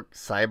why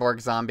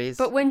cyborg zombies?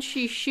 But when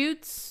she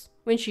shoots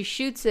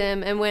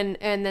him, and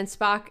then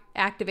Spock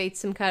activates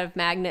some kind of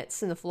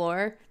magnets in the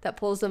floor that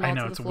pulls them all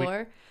to the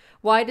floor.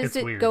 Why does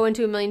it go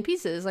into a million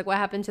pieces? Like, what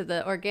happened to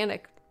the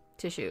organic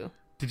tissue?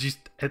 Did you?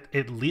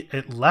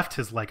 It left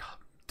his like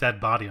dead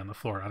body on the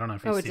floor. I don't know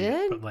if you see it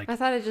did. But like, I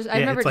thought it just. I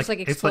remember just like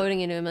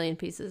exploding into a million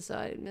pieces. So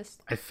I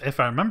missed. If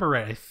I remember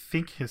right, I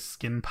think his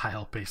skin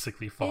pile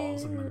basically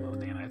falls and then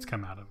the nanites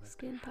come out of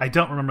it. I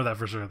don't remember that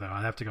for sure though.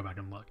 I'd have to go back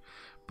and look.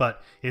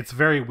 But it's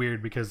very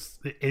weird because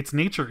its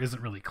nature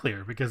isn't really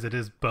clear because it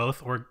is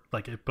both, or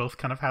like it both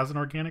kind of has an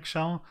organic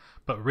shell,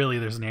 but really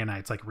there's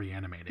nanites like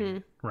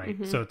reanimating, right?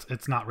 Mm-hmm. So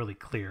it's not really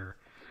clear.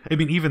 I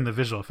mean, even the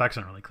visual effects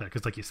aren't really clear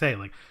because, like you say,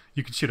 like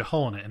you can shoot a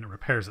hole in it and it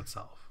repairs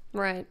itself,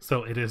 right?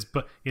 So it is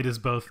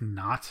both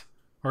not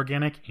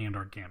organic and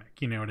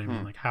organic. You know what I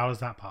mean? Like, how is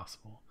that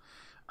possible?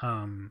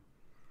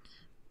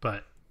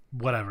 But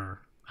whatever.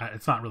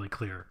 It's not really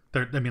clear.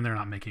 They're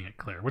not making it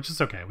clear, which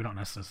is okay. We don't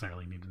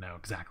necessarily need to know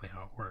exactly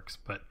how it works,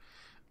 but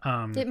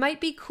it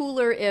might be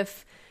cooler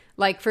if,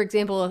 like, for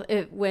example,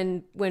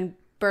 when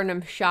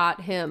Burnham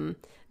shot him,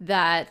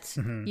 that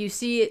you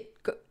see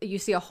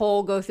a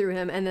hole go through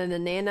him, and then the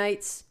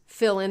nanites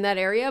fill in that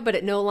area, but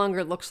it no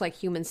longer looks like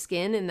human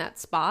skin in that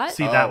spot.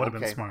 See, that would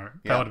have been smart.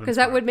 Yeah. Because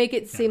that would make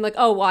it seem like,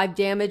 oh, well, I've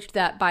damaged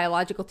that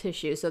biological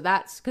tissue. So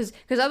that's because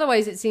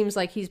otherwise it seems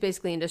like he's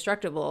basically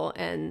indestructible.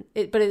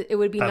 But it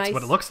would be that's nice.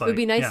 What it looks like. It would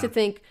be nice to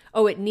think,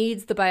 oh, it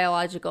needs the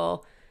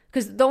biological.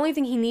 Because the only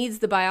thing he needs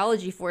the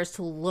biology for is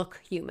to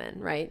look human,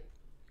 right?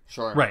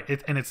 Sure. Right.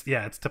 It's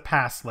to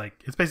pass,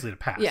 like, it's basically to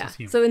pass yeah. as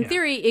human. So in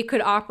theory, it could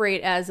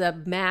operate as a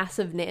mass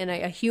of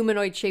a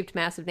humanoid-shaped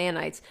mass of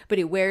nanites, but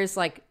he wears,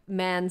 like,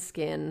 man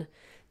skin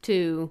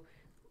to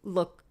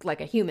look like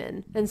a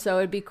human. And so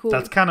it'd be cool.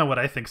 That's kind of what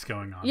I think's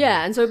going on.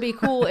 Yeah, and so it'd be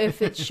cool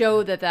if it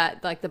showed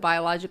that like the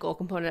biological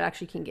component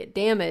actually can get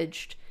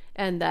damaged,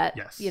 and that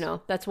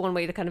that's one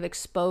way to kind of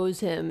expose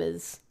him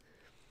is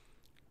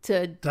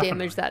to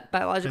damage that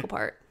biological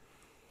part.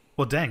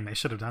 Well, dang, they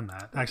should have done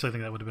that. Actually, I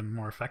think that would have been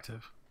more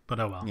effective. But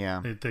oh well.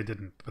 Yeah. They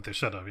didn't, but they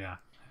should have, yeah.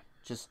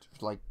 Just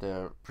like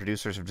the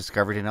producers of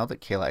Discovery to know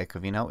that Kayla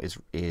Ecovino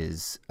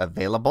is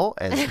available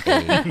as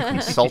a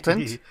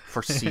consultant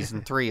for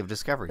season 3 of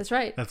Discovery. That's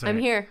right. That's right. I'm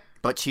here.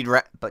 But she'd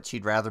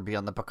rather be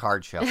on the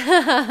Picard show.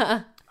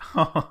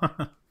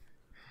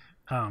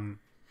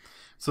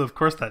 So of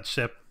course that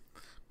ship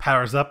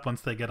powers up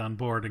once they get on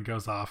board and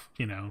goes off,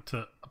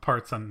 to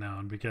parts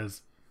unknown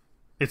because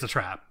it's a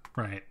trap,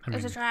 right?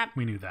 It's a trap.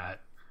 We knew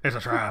that. It's a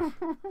trap.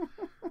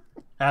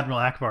 Admiral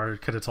Akbar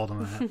could have told him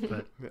that,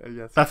 but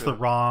Yes, that's the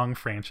wrong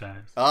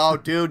franchise. Oh,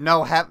 dude, no.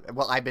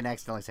 Well, I've been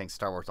accidentally saying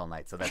Star Wars all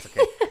night, so that's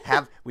okay.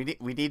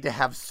 We need to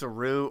have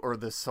Saru or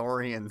the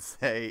Saurian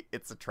say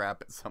it's a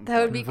trap at some point.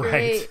 That would be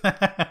great.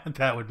 Right.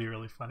 That would be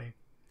really funny.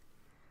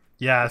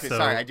 Yeah. Okay, so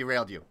sorry, I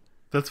derailed you.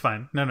 that's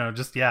fine. No,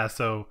 just yeah.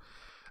 So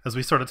as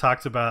we sort of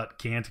talked about,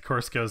 Gigantic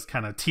goes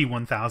kind of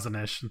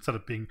T1000-ish instead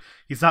of being.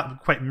 He's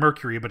not quite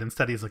Mercury, but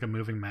instead he's like a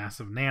moving mass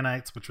of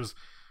nanites, which was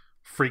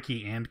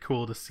freaky and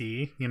cool to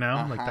see,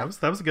 like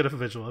that was a good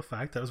visual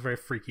effect. That was very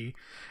freaky.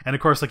 And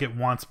of course, like, it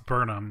wants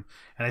Burnham,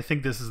 and I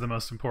think this is the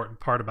most important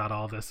part about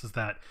all this, is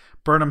that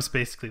Burnham's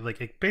basically, like,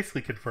 it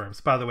basically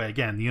confirms, by the way,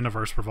 again, the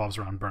universe revolves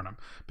around Burnham,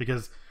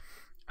 because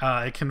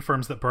it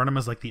confirms that Burnham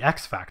is like the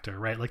X factor,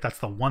 right? Like, that's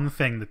the one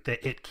thing that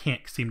it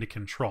can't seem to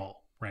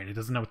control, right? It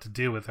doesn't know what to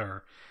do with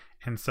her.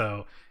 And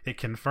so it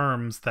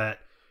confirms that,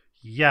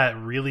 yeah, it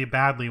really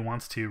badly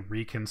wants to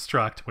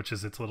reconstruct, which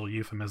is its little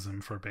euphemism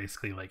for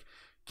basically like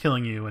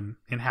killing you and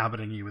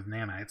inhabiting you with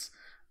nanites.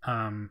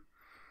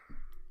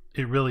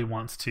 It really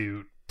wants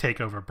to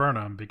take over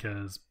Burnham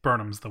because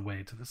Burnham's the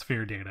way to the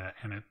sphere data,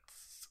 and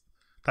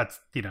that's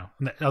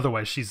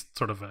otherwise she's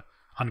sort of a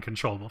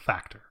uncontrollable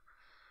factor.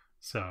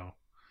 So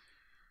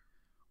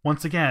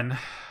once again,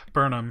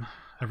 Burnham,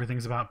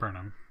 everything's about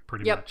Burnham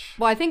pretty much.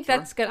 Well, I think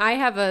that's gonna. I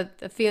have a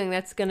feeling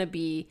that's gonna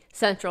be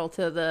central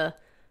to the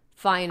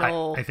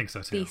final I think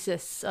so too.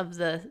 thesis of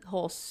the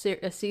whole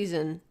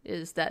season,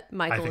 is that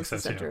Michael is the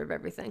center of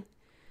everything.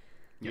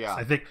 Yeah,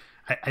 I think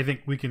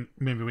we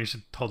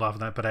should hold off on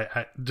that, but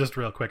I just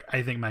real quick,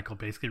 I think Michael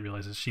basically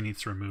realizes she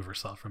needs to remove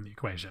herself from the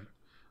equation.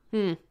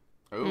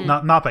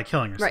 Not by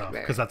killing herself,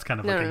 because that's kind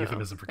of like a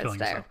euphemism for killing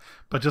herself,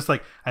 but just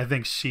like, I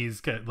think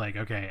she's like,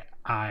 okay,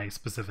 I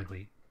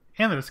specifically,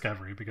 and the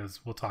Discovery,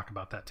 because we'll talk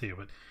about that too,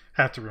 but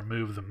have to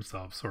remove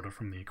themselves sort of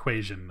from the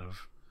equation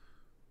of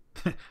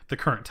the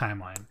current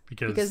timeline,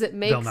 because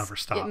they'll never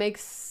stop.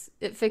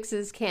 It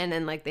fixes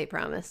canon like they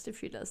promised if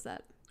she does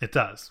that. It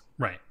does,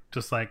 right?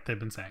 Just like they've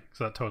been saying.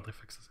 So that totally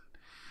fixes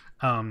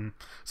it.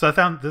 So I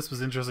found this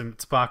was interesting that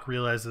Spock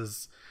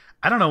realizes,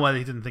 I don't know why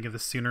they didn't think of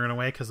this sooner in a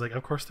way, because like,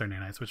 of course they're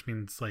nanites, which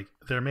means like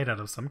they're made out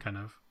of some kind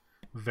of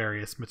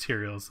various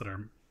materials that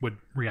would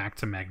react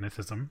to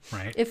magnetism,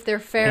 right? If they're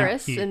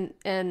ferrous, and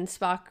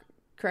Spock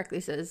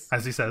correctly says,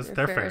 as he says,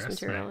 they're ferrous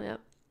material, right?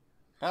 Yep.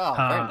 Oh,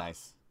 very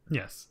nice.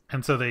 Yes,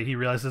 and so he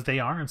realizes they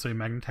are, and so he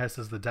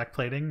magnetizes the deck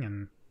plating,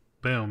 and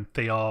boom,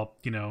 they all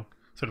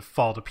sort of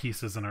fall to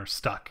pieces and are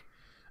stuck.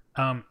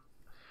 I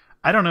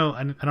don't know.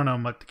 I don't know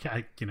much.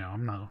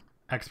 I'm no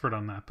expert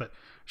on that, but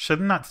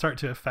shouldn't that start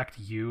to affect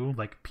you,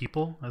 like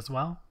people as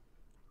well,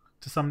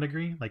 to some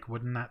degree? Like,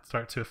 wouldn't that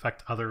start to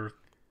affect other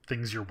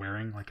things you're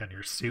wearing, like on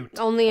your suit?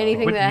 Only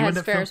anything that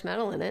has ferrous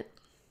metal in it.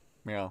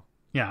 Yeah.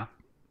 Yeah,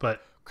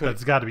 but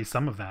there's got to be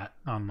some of that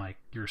on like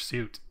your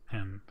suit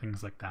and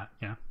things like that.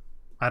 Yeah.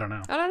 I don't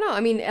know.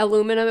 I mean,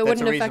 aluminum. It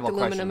wouldn't affect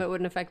aluminum. Question. It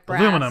wouldn't affect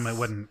brass. Aluminum. It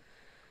wouldn't.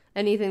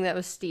 Anything that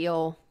was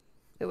steel,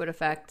 it would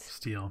affect.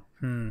 Steel.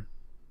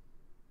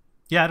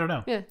 Yeah, I don't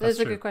know. Yeah, that's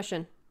a good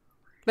question.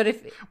 But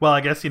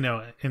I guess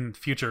in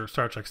future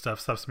Star Trek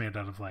stuff's made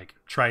out of like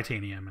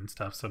tritanium and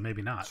stuff, so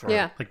maybe not. Sure.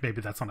 Yeah. Like maybe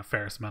that's on a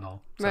ferrous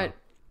metal. So, right.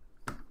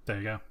 There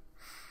you go.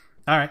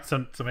 All right,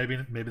 so maybe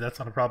that's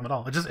not a problem at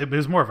all. It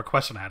was more of a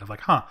question I had of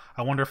like, I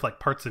wonder if like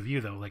parts of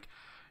you though, like,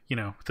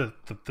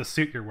 the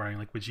suit you're wearing,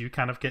 like, would you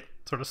kind of get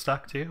sort of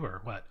stuck too,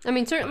 or what? I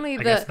mean, certainly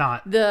I guess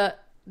not. the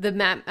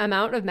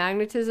amount of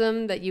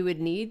magnetism that you would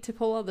need to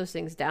pull all those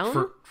things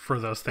down for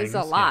those things is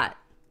a lot. Yeah.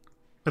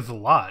 It's a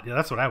lot. Yeah,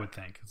 that's what I would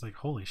think. It's like,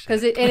 holy shit.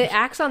 Because it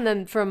acts on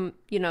them from,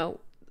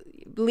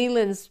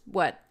 Leland's,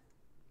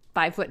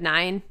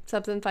 5'9",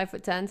 something,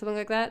 5'10", something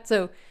like that.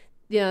 So,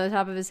 the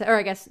top of his head, or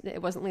I guess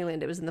it wasn't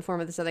Leland, it was in the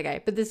form of this other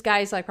guy. But this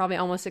guy's like probably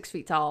almost 6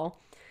 feet tall.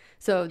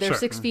 So they're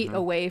 6 feet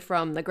away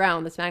from the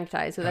ground that's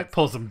magnetized. So that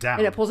pulls them down.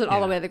 And it pulls it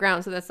all the way to the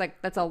ground. So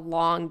that's a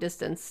long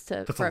distance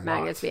for a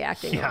magnet to be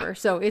acting over.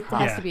 So it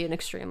has to be an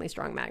extremely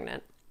strong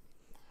magnet.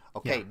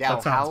 Okay, now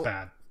that sounds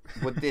bad.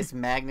 Would this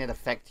magnet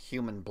affect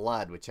human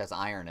blood, which has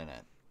iron in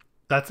it?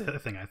 That's the other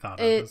thing I thought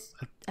of.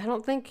 I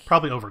don't think...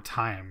 Probably over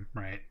time,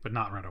 right? But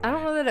not right away. I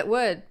don't know that it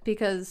would,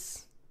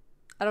 because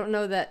I don't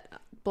know that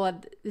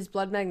is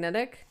blood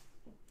magnetic?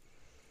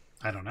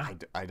 I don't know.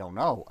 I don't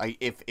know.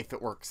 If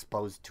it were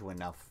exposed to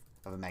enough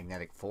of a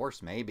magnetic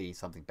force, maybe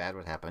something bad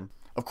would happen.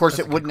 Of course,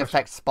 it wouldn't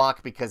affect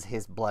Spock because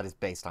his blood is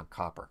based on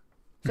copper.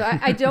 So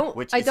I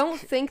don't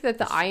think that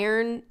the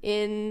iron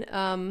in...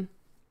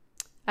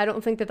 I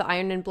don't think that the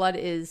iron in blood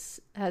has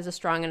a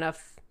strong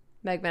enough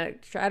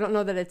magnetic. I don't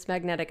know that it's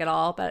magnetic at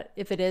all, but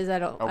if it is,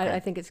 I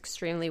think it's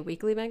extremely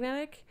weakly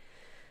magnetic.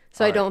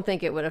 So I don't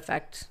think it would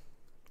affect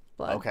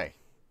blood. Okay,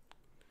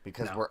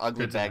 because we're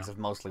ugly bags of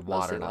mostly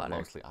water, not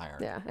mostly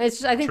iron. Yeah, it's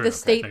just, I think the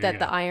state that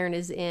the iron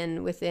is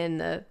in within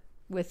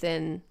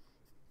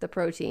the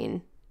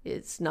protein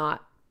is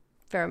not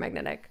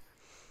ferromagnetic.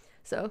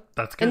 So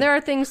that's good. And there are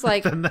things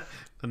like then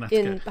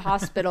in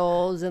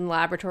hospitals and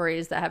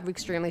laboratories that have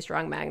extremely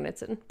strong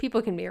magnets, and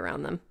people can be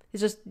around them.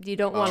 It's just you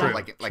don't want to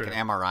like an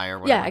MRI or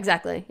whatever. Yeah,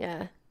 exactly.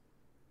 Yeah.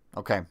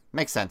 Okay,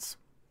 makes sense.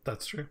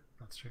 That's true.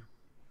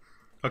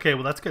 Okay,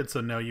 well, that's good.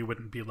 So no, you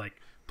wouldn't be like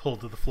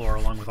pulled to the floor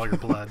along with all your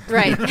blood.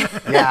 Right.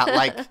 Yeah,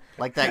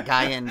 like that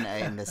guy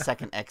in the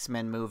second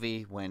X-Men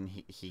movie when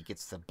he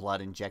gets the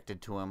blood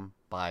injected to him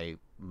by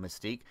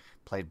Mystique,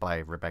 played by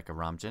Rebecca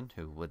Romijn,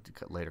 who would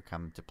later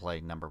come to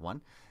play number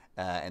 1.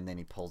 And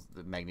then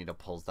Magneto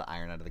pulls the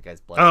iron out of the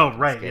guy's blood. Oh,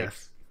 right,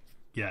 yes.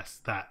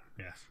 Yes.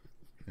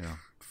 Yeah.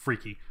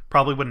 Freaky.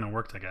 Probably wouldn't have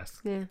worked, I guess.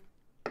 Yeah.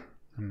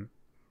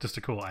 Just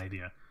a cool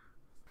idea.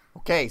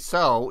 Okay,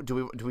 so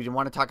do we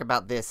want to talk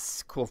about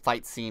this cool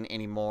fight scene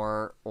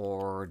anymore,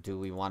 or do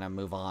we want to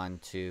move on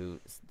to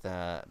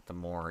the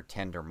more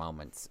tender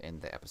moments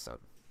in the episode?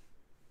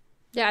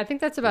 Yeah, I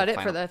think that's about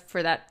it for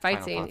that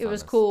fight scene. It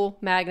was cool.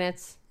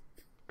 Magnets.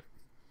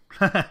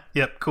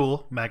 Yep,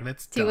 cool.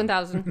 Magnets.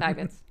 T-1000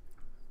 magnets.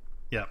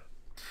 Yep.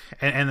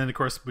 And then, of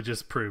course, it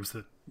just proves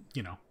that,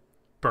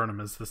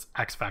 Burnham is this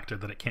X factor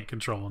that it can't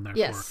control, and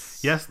therefore,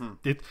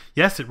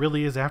 yes, it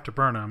really is after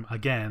Burnham.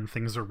 Again,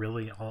 things are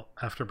really all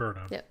after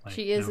Burnham. Yep, like,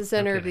 she is the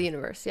center of the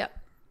universe. Yep,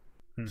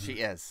 mm-hmm. She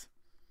is.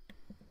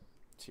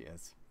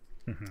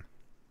 Mm-hmm.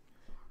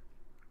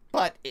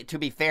 But to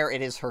be fair,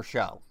 it is her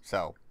show,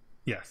 so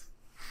yes.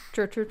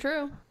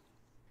 True.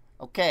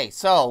 Okay,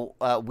 so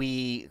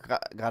we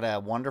got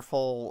a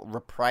wonderful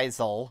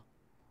reprisal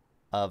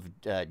of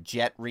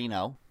Jet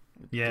Reno.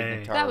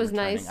 Yay! That was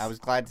returning. Nice. I was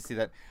glad to see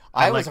that.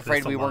 I was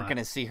afraid we weren't lot. going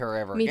to see her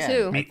ever Me again.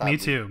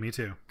 too. Me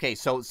too. Okay,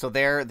 so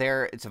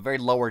there it's a very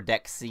lower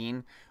deck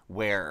scene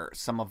where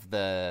some of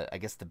the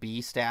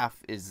B staff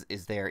is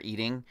there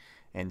eating,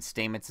 and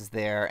Stamets is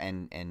there,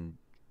 and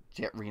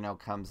Jet Reno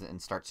comes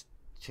and starts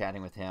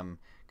chatting with him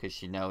because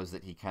she knows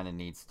that he kind of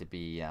needs to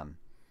be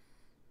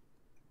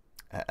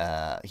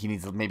he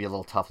needs maybe a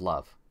little tough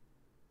love.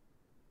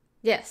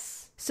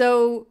 Yes.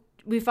 So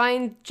we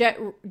find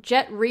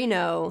Jet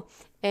Reno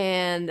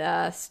and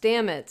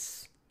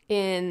Stamets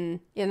in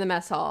the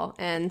mess hall,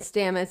 and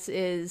Stamets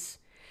is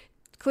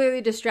clearly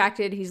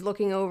distracted. He's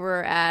looking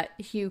over at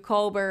Hugh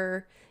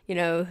Culber,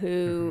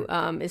 who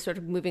is sort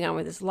of moving on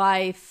with his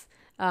life,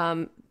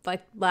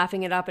 like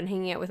laughing it up and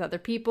hanging out with other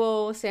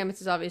people. Stamets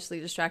is obviously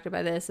distracted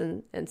by this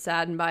and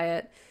saddened by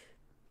it.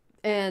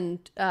 And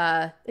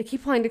I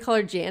keep wanting to call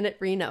her Janet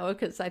Reno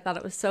because I thought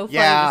it was so funny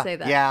to say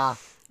that. Yeah.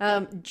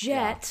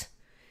 Jet,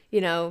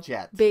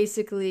 Jet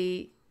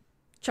basically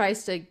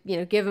tries to,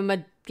 give him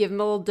a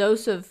little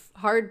dose of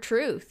hard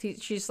truth.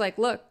 She's like,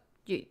 look,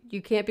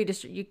 you can't be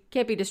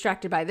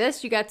distracted by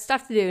this. You got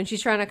stuff to do. And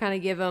she's trying to kind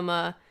of give him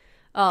a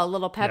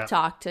little pep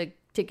talk to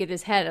get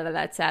his head out of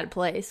that sad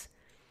place.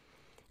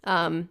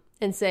 And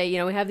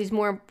say, we have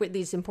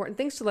these important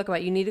things to look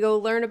about. You need to go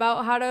learn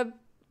about how to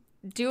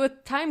do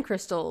with time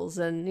crystals.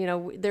 And,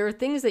 there are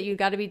things that you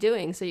got to be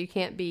doing. So you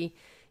can't be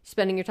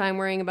spending your time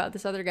worrying about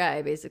this other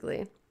guy,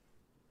 basically.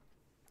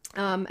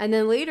 And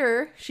then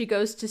later she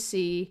goes to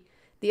see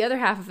the other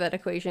half of that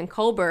equation,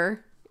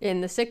 Culber,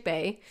 in the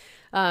sickbay.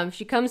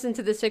 She comes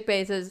into the sickbay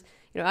and says,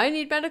 I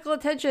need medical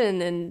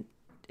attention. And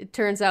it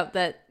turns out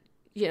that,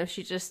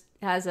 she just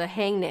has a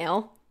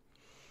hangnail,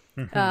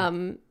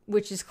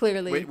 which is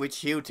clearly... Which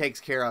Hugh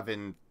takes care of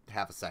in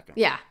half a second.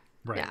 Yeah.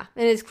 Right. Yeah.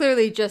 And it's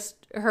clearly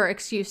just her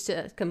excuse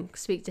to come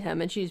speak to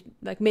him. And she's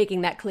like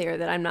making that clear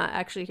that I'm not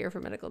actually here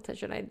for medical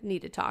attention. I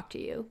need to talk to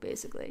you,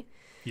 basically.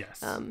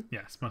 Yes.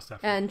 Yes, most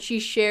definitely. And she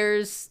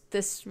shares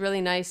this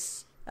really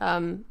nice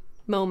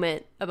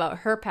moment about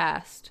her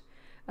past,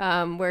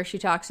 where she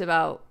talks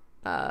about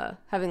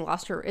having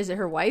lost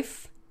her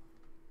wife?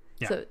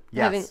 Yeah. So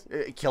yes,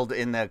 killed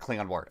in the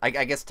Klingon War. I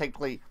guess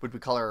technically, would we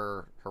call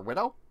her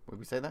widow? Would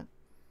we say that?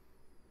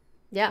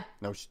 Yeah.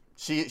 No,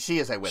 she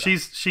is a widow.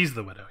 She's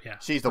the widow. Yeah.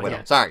 She's the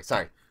widow. Yeah.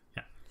 Sorry.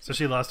 Yeah. So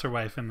she lost her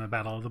wife in the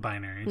Battle of the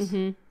Binaries.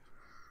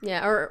 Mm-hmm.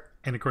 Yeah.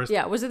 And of course.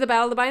 Yeah. Was it the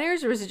Battle of the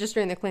Binaries, or was it just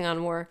during the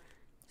Klingon War?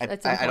 I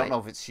don't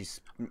know if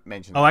she's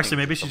mentioned. Oh, actually,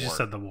 maybe she just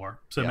said the war.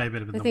 So maybe it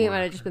had been the war. I think it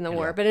might have just been the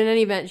war. But in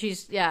any event,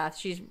 she's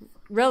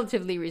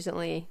relatively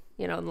recently,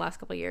 in the last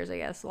couple of years, I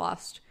guess,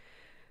 lost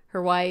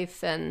her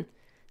wife. And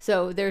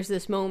so there's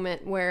this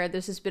moment where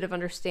there's this bit of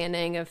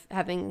understanding of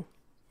having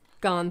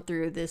gone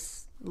through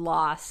this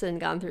loss and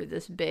gone through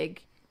this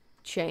big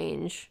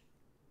change.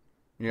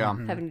 Yeah.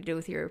 Having to do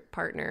with your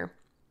partner.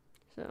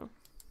 So.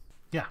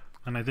 Yeah.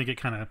 And I think it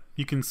kind of,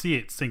 you can see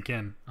it sink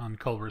in on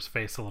Culber's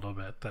face a little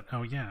bit that,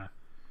 oh, yeah.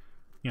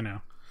 Yeah.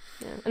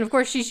 And of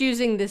course she's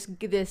using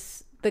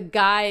the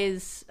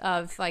guise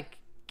of like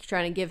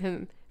trying to give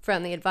him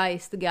friendly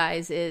advice. The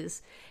guise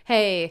is,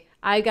 hey,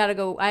 I've got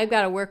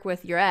to work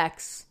with your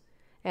ex,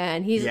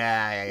 and he's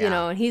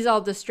and he's all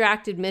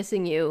distracted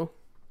missing you.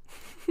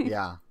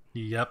 Yeah.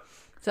 Yep.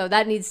 So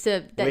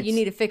you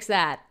need to fix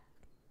that.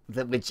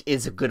 Which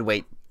is a good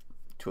way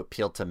to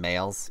appeal to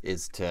males,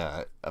 is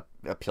to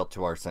appeal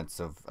to our sense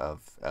of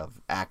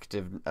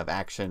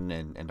action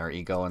and our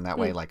ego in that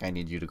way. Like, I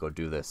need you to go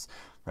do this,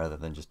 rather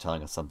than just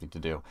telling us something to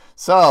do.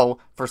 So,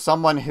 for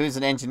someone who's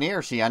an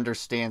engineer, she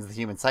understands the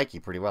human psyche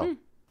pretty well.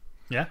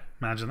 Yeah,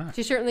 imagine that.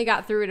 She certainly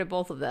got through to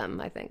both of them,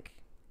 I think.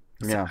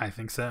 Yeah, I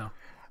think so.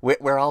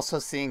 We're also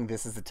seeing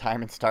this is the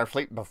time in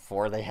Starfleet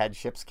before they had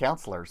ship's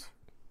counselors.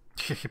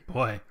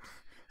 Boy.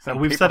 So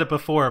We've said it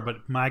before,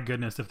 but my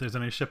goodness, if there's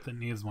any ship that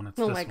needs one, it's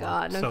this one. Oh my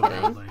God, no so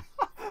kidding. badly.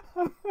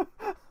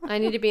 I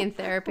need to be in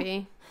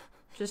therapy.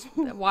 Just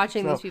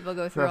watching these people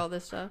go through all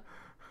this stuff.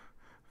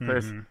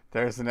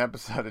 There's an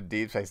episode of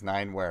Deep Space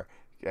Nine where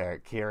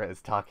Kira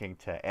is talking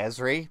to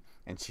Ezri,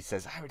 and she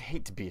says, I would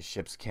hate to be a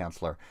ship's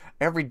counselor.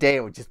 Every day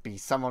it would just be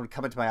someone would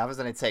come into my office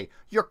and I'd say,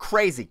 you're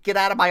crazy. Get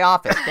out of my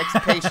office. Next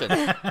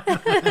patient.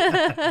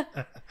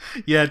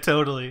 Yeah,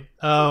 totally.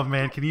 Oh,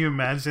 man. Can you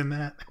imagine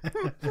that?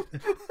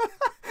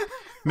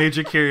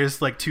 Major Curious,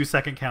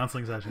 2-second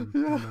counseling session.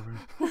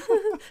 Yeah.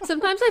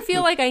 Sometimes I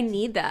feel like I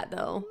need that,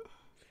 though.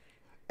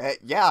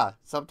 Yeah,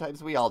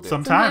 sometimes we all do.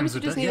 Sometimes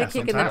you just need a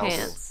kick in the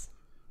pants.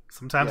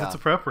 Sometimes it's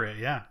appropriate,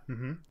 yeah.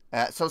 Mm-hmm.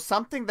 So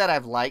something that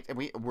I've liked, and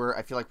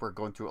I feel like we're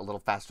going through a little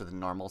faster than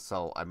normal,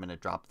 so I'm going to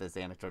drop this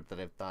anecdote that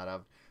I've thought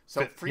of.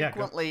 So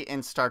frequently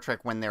in Star Trek,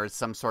 when there is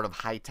some sort of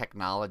high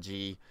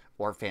technology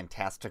or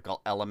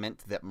fantastical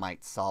element that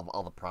might solve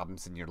all the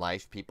problems in your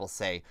life, people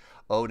say,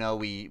 "Oh no,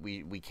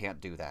 we can't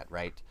do that."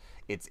 Right?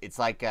 It's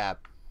like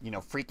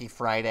Freaky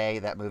Friday,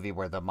 that movie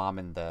where the mom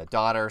and the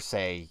daughter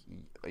say,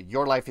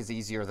 your life is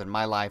easier than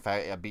my life.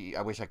 I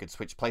wish I could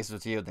switch places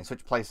with you. And they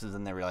switch places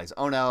and they realize,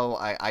 oh no,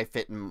 I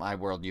fit in my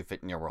world, you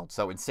fit in your world.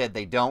 So instead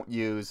they don't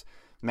use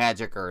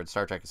magic or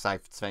Star Trek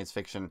science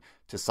fiction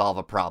to solve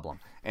a problem.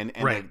 And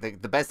right.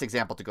 the best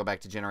example to go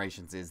back to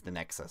Generations is the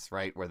Nexus,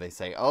 right? Where they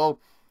say, oh,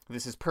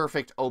 this is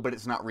perfect. Oh, but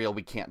it's not real.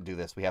 We can't do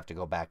this. We have to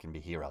go back and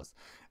be heroes.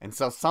 And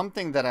so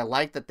something that I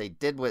like that they've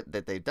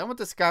done with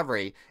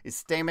Discovery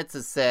is Stamets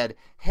has said,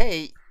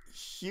 hey,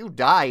 Hugh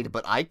died,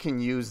 but I can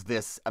use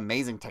this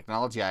amazing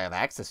technology I have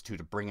access to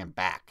bring him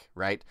back,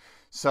 right?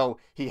 So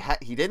he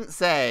didn't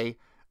say,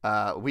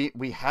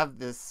 we have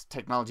this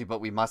technology, but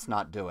we must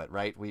not do it,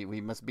 right?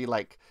 We must be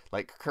like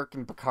Kirk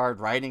and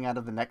Picard riding out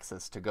of the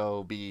Nexus to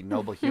go be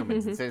noble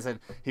humans. And so he said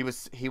he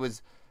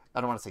was I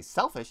don't want to say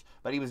selfish,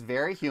 but he was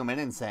very human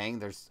in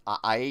saying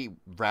I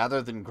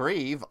rather than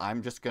grieve,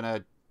 I'm just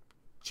gonna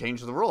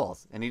change the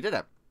rules, and he did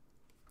it.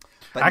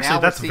 But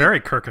actually, that's very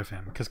Kirk of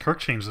him, because Kirk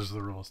changes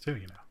the rules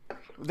too,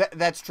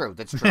 That's true.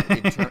 That's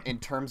true. In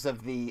terms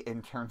of the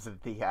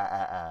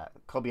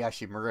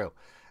Kobayashi Maru.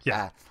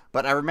 Yeah.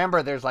 But I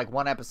remember there's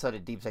one episode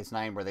of Deep Space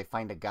Nine where they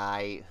find a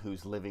guy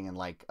who's living in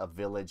a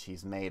village.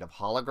 He's made of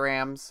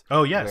holograms.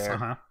 Oh yes.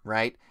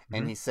 Right. Mm-hmm.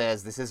 And he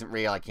says, "This isn't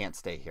real. I can't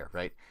stay here."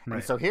 Right. Right.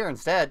 And so here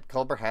instead,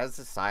 Culber has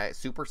a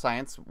super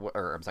science,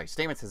 or I'm sorry,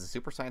 Stamets has a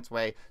super science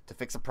way to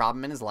fix a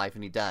problem in his life,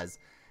 and he does.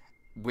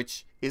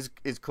 Which is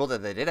cool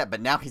that they did it,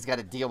 but now he's got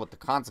to deal with the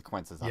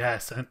consequences of it.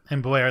 Yes,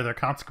 and boy, are there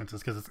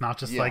consequences, because it's not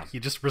just you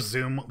just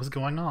resume what was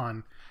going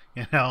on.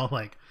 It's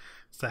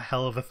a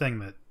hell of a thing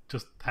that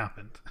just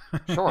happened.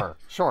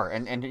 Sure.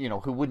 And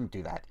who wouldn't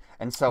do that?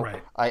 And so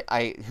right.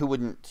 I who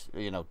wouldn't,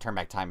 turn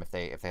back time if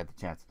they had the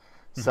chance.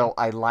 Mm-hmm. So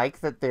I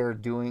like that they're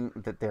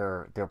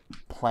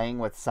playing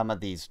with some of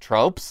these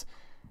tropes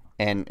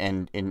and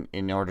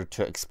in order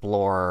to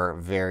explore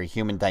very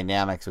human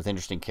dynamics with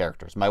interesting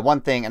characters. My one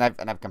thing, and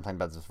I've complained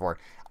about this before,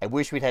 I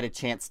wish we'd had a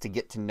chance to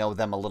get to know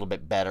them a little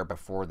bit better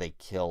before they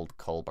killed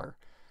Culber.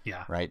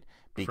 Yeah. Right?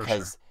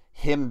 Because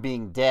him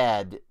being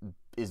dead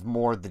is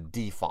more the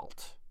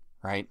default,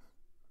 right?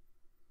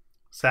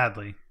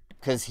 Sadly.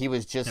 Because he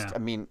was just,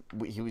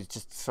 he was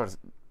just sort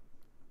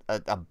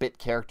of a bit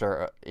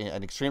character,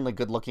 an extremely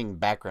good-looking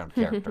background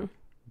character,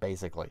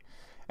 basically.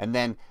 And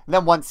then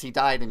once he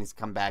died and he's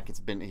come back, he's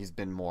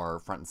been more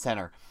front and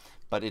center.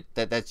 But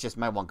that's just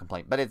my one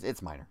complaint. But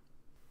it's minor.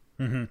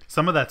 Mm-hmm.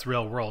 Some of that's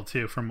real world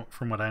too, from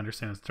what I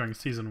understand. Is during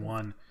season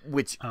 1,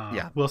 which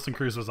Wilson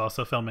Cruz was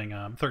also filming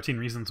 13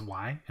 Reasons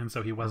Why, and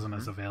so he wasn't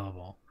as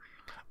available.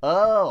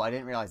 Oh, I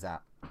didn't realize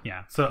that.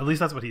 Yeah, so at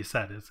least that's what he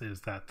said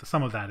is that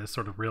some of that is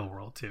sort of real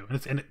world too,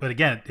 but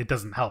again, it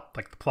doesn't help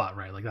the plot,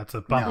 right? That's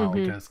a bummer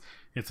because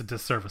it's a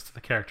disservice to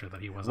the character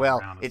that he wasn't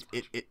around.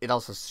 It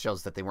also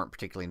shows that they weren't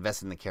particularly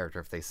invested in the character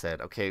if they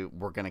said, okay,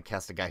 we're going to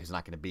cast a guy who's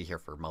not going to be here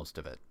for most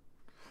of it,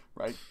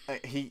 right?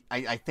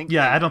 I think.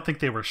 Yeah, I don't think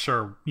they were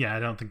sure. Yeah, I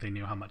don't think they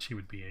knew how much he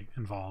would be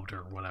involved or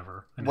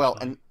whatever. Initially. Well,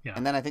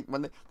 and then I think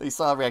when they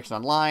saw a reaction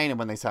online and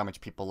when they saw how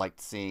much people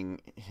liked seeing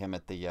him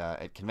at the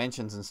at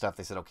conventions and stuff,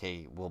 they said,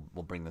 okay, we'll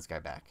bring this guy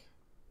back.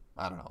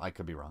 I don't know. I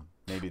could be wrong.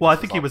 Maybe. Well, I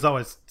think he was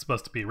always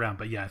supposed to be around,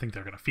 but yeah, I think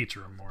they're going to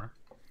feature him more.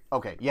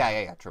 Okay.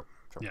 Yeah. True.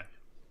 Yeah.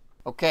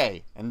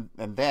 Okay, and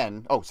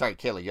then sorry,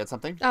 Kayla, you had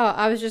something? Oh,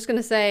 I was just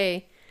gonna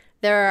say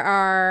there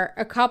are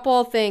a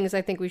couple things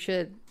I think we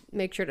should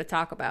make sure to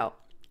talk about.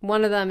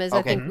 One of them is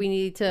I think we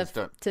need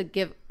to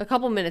give a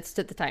couple minutes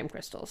to the time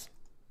crystals.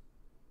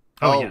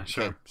 Oh yeah,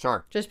 sure. Okay,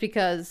 sure. Just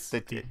because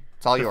it's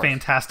all yours. The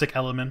fantastic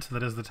element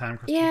that is the time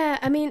crystal. Yeah,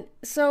 I mean,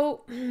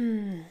 so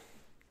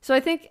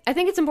I think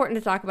it's important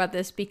to talk about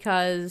this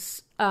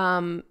because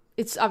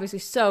it's obviously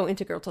so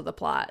integral to the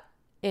plot,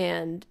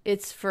 and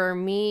it's for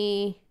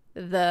me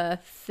the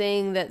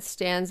thing that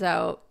stands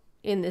out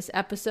in this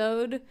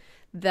episode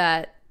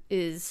that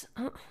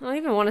I don't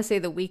even want to say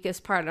the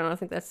weakest part. I don't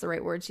think that's the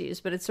right word to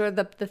use, but it's sort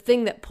of the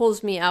thing that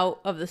pulls me out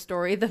of the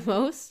story the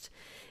most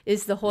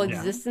is the whole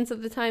existence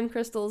of the time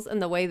crystals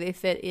and the way they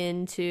fit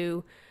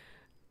into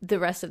the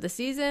rest of the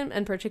season,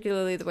 and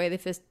particularly the way they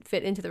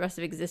fit into the rest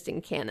of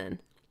existing canon.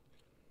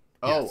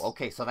 Oh, yes.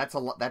 Okay. So that's a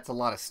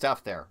lot of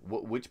stuff there.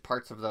 Which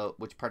part of that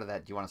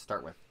do you want to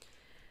start with?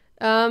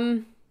 I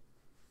mean,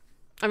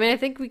 I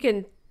think we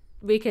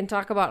can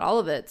talk about all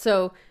of it.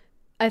 So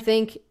I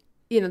think,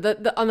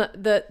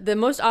 the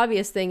most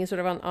obvious thing is sort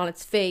of on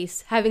its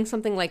face, having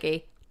something like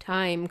a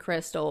time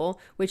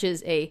crystal, which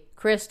is a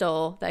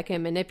crystal that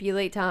can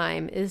manipulate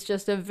time, is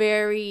just a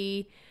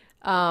very,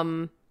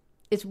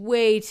 it's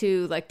way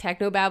too like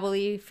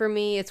technobabbly for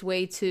me. It's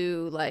way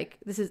too like,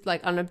 this is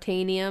like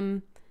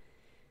unobtainium.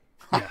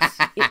 Yes,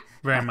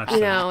 very much.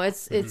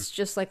 It's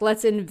just like,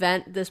 let's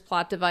invent this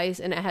plot device,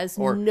 and it has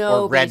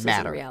no basis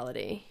in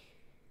reality.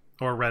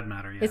 Or red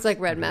matter, yes. It's like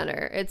red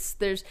matter.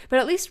 But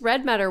at least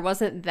red matter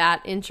wasn't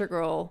that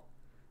integral.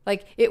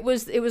 Like it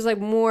was like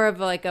more of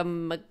like a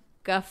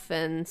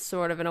MacGuffin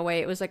sort of in a way.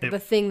 It was like the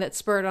thing that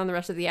spurred on the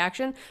rest of the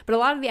action. But a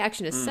lot of the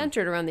action is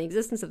centered around the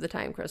existence of the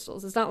time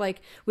crystals. It's not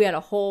like we had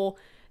a whole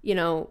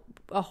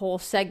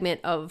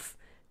segment of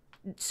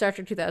Star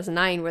Trek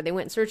 2009 where they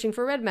went searching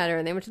for red matter,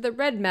 and they went to the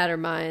red matter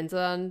mines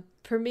on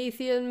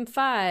Prometheum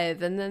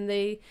 5, and then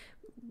they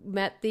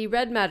met the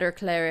red matter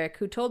cleric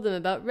who told them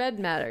about red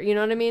matter. You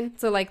know what I mean?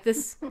 So like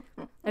this,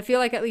 I feel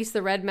like at least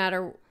the red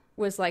matter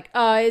was like,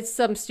 it's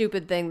some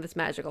stupid thing that's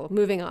magical.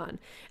 Moving on.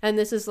 And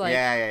this is like,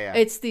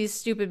 it's these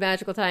stupid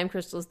magical time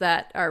crystals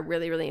that are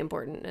really, really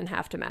important and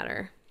have to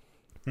matter.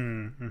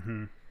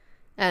 Mm-hmm.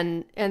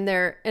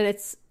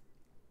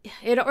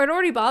 It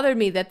already bothered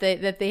me that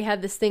they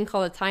had this thing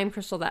called a time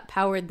crystal that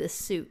powered this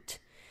suit.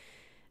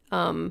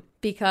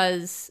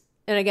 Because,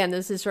 and again,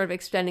 this is sort of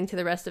extending to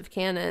the rest of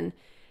canon.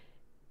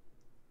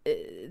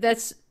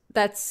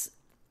 That's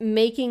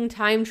making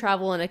time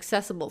travel an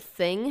accessible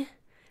thing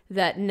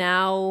that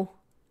now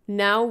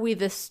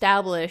we've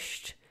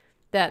established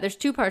that there's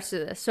two parts to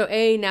this. So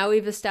now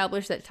we've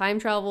established that time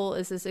travel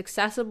is this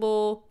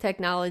accessible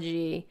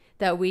technology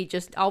that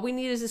all we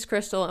need is this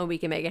crystal, and we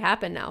can make it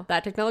happen now.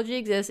 That technology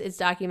exists. It's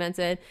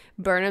documented.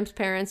 Burnham's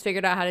parents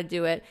figured out how to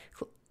do it.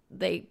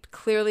 They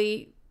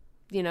clearly,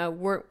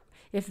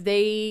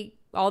 if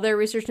all their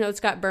research notes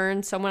got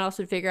burned, someone else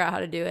would figure out how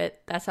to do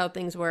it. That's how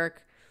things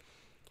work.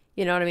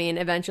 You know what I mean?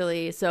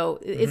 Eventually. So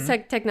it's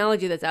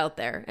technology that's out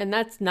there, and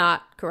that's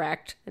not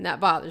correct, and that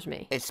bothers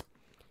me.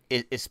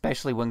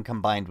 Especially when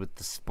combined with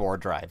the spore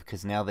drive,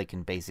 because now they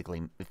can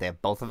basically, if they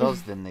have both of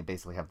those, then they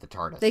basically have the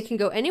TARDIS. They can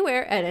go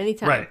anywhere at any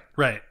time.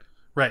 Right.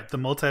 The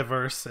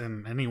multiverse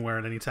and anywhere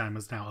at any time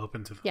is now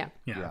open to them. Yeah.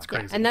 It's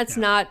crazy. And that's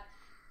not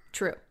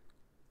true.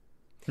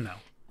 No.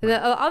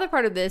 The other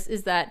part of this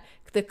is that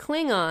the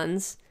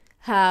Klingons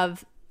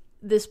have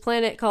this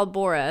planet called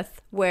Boreth,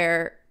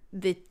 where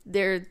this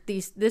where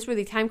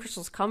the time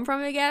crystals come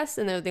from, I guess,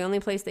 and they're the only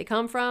place they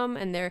come from,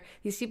 and they're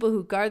these people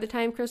who guard the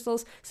time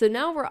crystals. So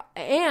now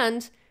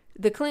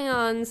the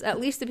Klingons, at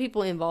least the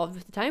people involved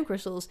with the time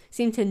crystals,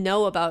 seem to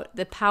know about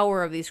the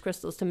power of these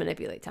crystals to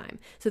manipulate time.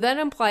 So that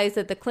implies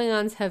that the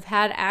Klingons have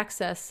had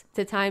access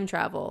to time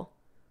travel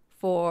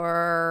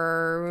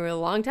for a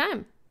long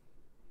time.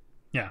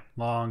 Yeah,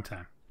 long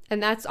time.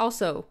 And that's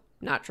also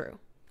not true.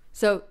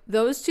 So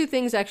those two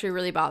things actually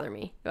really bother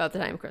me about the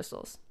time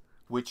crystals.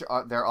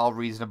 They're all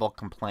reasonable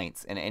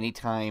complaints. And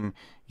anytime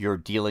you're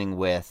dealing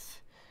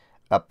with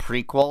a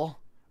prequel,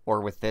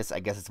 or with this, I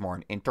guess it's more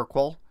an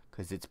interquel,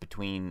 because it's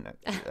between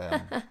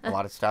a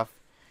lot of stuff.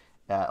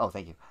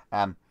 Thank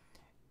you.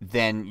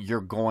 Then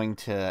you're going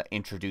to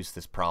introduce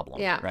this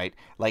problem, right?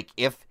 Like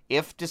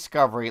if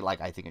Discovery,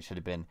 like I think it should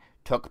have been,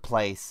 took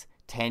place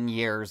 10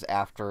 years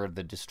after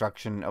the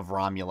destruction of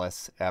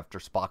Romulus, after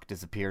Spock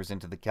disappears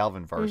into the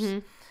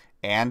Kelvinverse,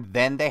 and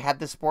then they had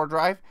the spore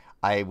drive,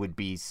 I would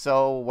be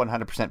so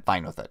 100%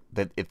 fine with it,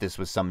 that if this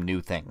was some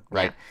new thing,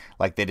 right? Yeah.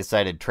 Like they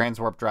decided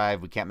transwarp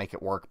drive, we can't make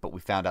it work, but we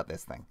found out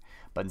this thing.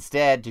 But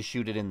instead, to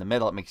shoot it in the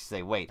middle, it makes you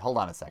say, wait, hold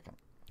on a second.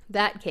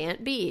 That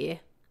can't be.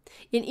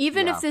 And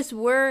even if this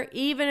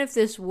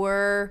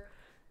were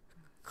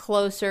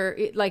closer,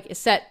 like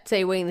set,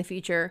 say, way in the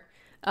future,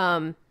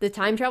 the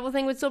time travel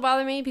thing would still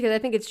bother me, because I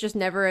think it's just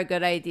never a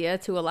good idea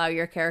to allow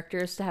your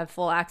characters to have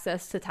full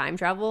access to time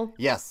travel.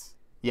 Yes.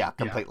 Yeah,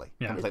 completely.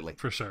 Yeah, completely.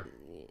 For sure.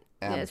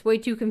 It's way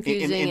too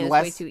confusing and it's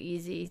way too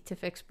easy to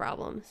fix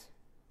problems.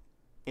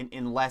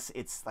 Unless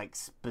it's like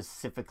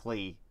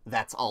specifically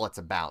that's all it's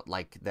about,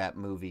 like that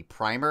movie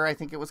Primer, I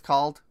think it was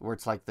called, where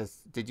it's like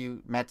this.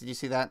 Matt, did you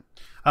see that?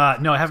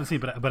 No, I haven't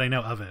seen it, but I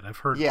know of it. I've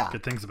heard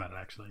good things about it,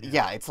 actually.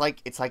 Yeah, it's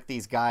like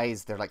these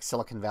guys, they're like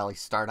Silicon Valley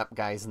startup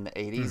guys in the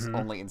 80s,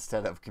 only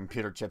instead of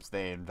computer chips,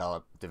 they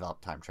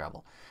develop time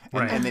travel.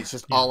 And it's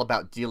just all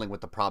about dealing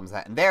with the problems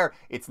and there,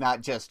 it's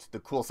not just the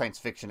cool science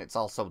fiction, it's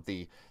also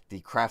the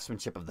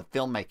craftsmanship of the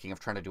filmmaking of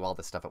trying to do all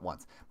this stuff at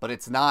once. But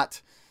it's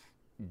not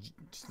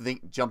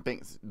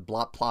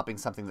plopping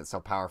something that's so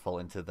powerful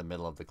into the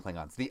middle of the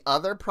Klingons. The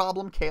other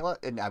problem, Kayla,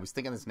 and I was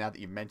thinking this now that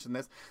you mentioned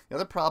this, the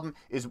other problem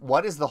is,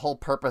 what is the whole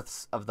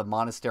purpose of the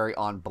monastery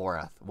on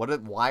Boreth?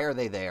 Why are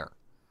they there?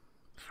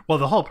 Well,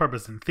 the whole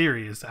purpose in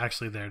theory is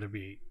actually there to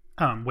be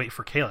wait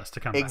for Kahless to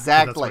come exactly.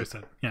 back. That's what I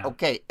said. Yeah.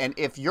 Okay, and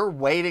if you're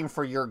waiting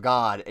for your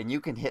god and you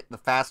can hit the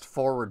fast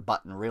forward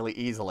button really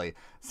easily,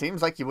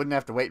 seems like you wouldn't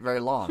have to wait very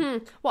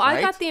long. Well, right?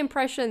 I got the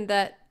impression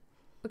that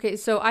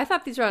so I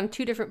thought these were on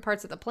two different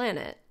parts of the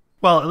planet.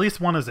 Well, at least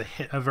one is like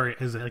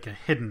a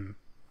hidden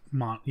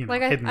hidden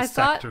I sect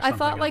thought or something. I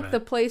thought like the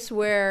place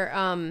where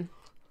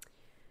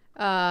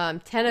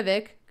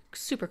Tenavik,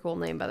 super cool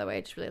name, by the way.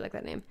 I just really like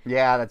that name.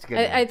 Yeah, that's good.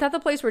 I thought the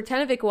place where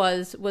Tenavik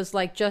was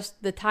like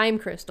just the time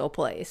crystal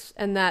place,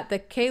 and that the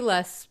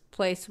Kahless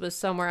place was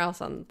somewhere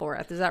else on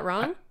Boreth. Is that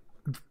wrong?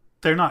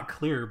 They're not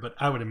clear, but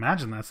I would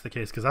imagine that's the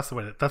case because that's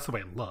the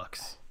way it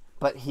looks.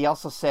 But he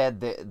also said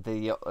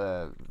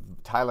that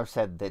Tyler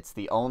said that it's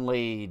the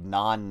only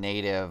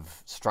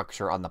non-native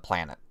structure on the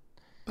planet.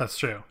 That's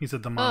true. He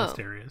said the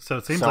monastery. So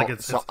it seems like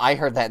it's. So I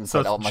heard that and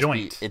said, it must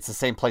be. It's the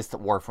same place that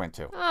Worf went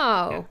to.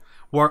 Oh.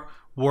 Yeah.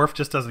 Worf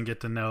just doesn't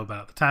get to know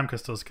about the time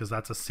crystals because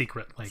that's a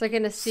secret, it's like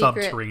in a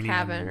secret subterranean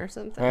cabin or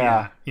something.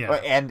 Yeah. Yeah.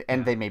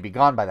 And they may be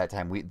gone by that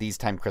time. These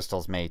time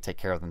crystals may take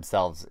care of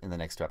themselves in the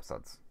next 2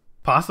 episodes.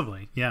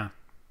 Possibly, yeah.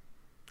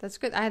 That's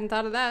good. I hadn't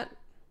thought of that.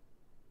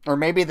 Or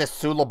maybe the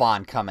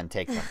Suliban come and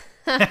take them.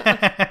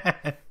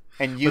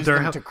 And use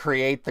them to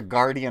create the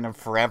Guardian of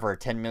Forever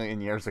 10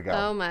 million years ago.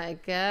 Oh my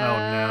god. Oh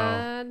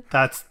no.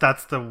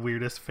 That's the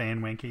weirdest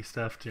fan wanky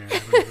stuff, Jared. I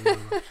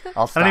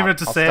don't even have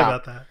to say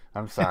about that.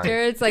 I'm sorry.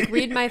 Jared's like,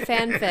 read my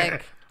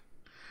fanfic.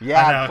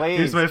 Yeah, please.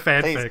 Here's my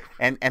fanfic.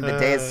 Please. And the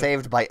day is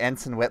saved by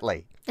Ensign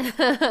Whitley.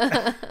 Awesome.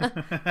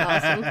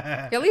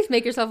 You at least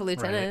make yourself a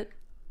lieutenant. Right.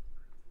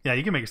 Yeah,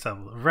 you can make yourself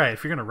right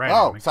if you're gonna write.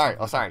 Oh, sorry.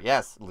 Oh, sorry.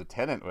 Yes,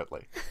 Lieutenant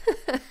Whitley.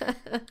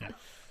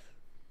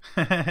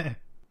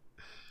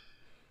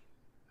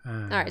 All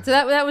right, so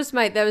that was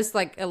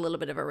like a little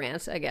bit of a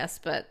rant, I guess,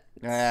 but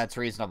it's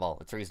reasonable.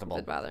 It's reasonable.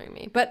 It's bothering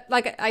me, but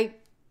like I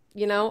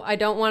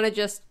don't want to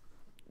just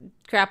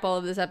crap all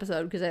of this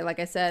episode because like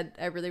I said,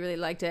 I really really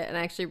liked it, and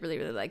I actually really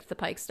really liked the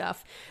Pike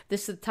stuff. The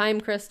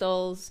time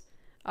crystals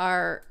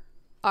are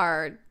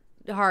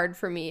hard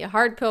for me, a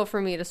hard pill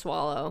for me to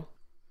swallow.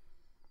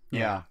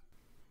 Yeah.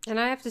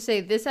 And I have to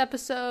say, this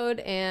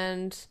episode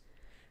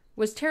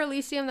was Terra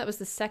Elysium, that was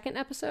the second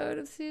episode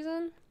of the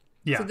season?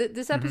 Yeah. So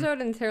this episode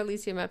and Terra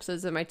Elysium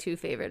episodes are my two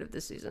favorite of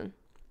this season.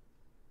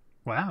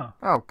 Wow.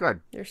 Oh,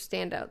 good. They're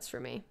standouts for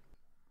me.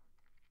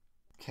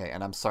 Okay,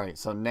 and I'm sorry.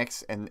 So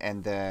next, and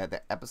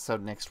the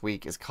episode next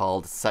week is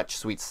called Such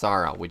Sweet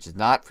Sorrow, which is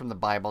not from the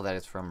Bible, that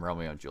is from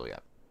Romeo and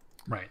Juliet.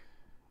 Right.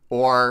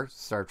 Or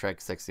Star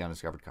Trek 6, The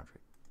Undiscovered Country.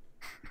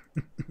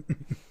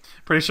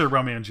 Pretty sure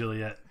Romeo and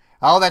Juliet.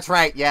 Oh, that's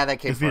right. Yeah, that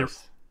came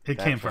first. It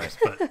came first,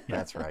 but yeah.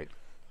 That's right.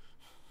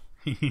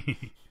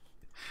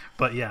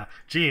 But yeah,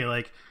 see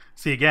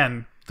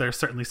again, they're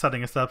certainly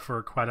setting us up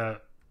for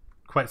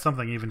quite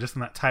something, even just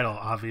in that title.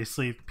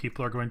 Obviously,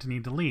 people are going to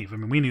need to leave. I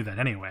mean, we knew that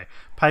anyway.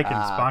 Pike and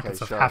Spock and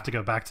stuff have to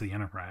go back to the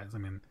Enterprise. I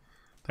mean,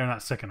 they're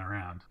not sticking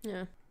around.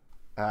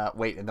 Yeah.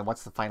 Wait, and then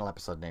what's the final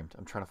episode named?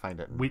 I'm trying to find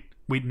it. We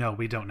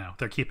don't know.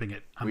 They're keeping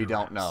it under We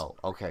don't wraps. know.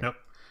 Okay. Nope.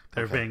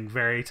 They're being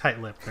very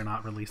tight-lipped. They're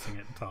not releasing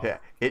it at all. Yeah,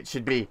 it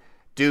should be,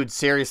 dude,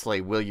 seriously,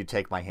 will you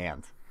take my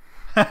hand?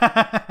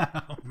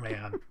 Oh,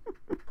 man.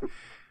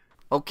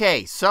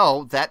 Okay,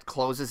 so that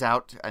closes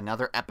out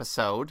another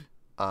episode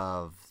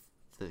of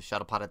the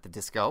Shuttlepod at the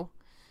Disco.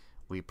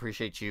 We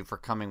appreciate you for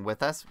coming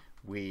with us.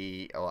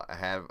 We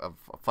have a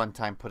fun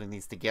time putting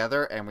these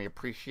together, and we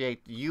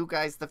appreciate you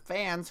guys, the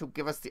fans, who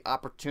give us the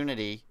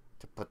opportunity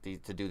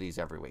to do these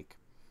every week.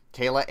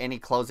 Kayla, any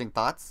closing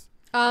thoughts?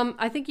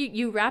 I think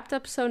you wrapped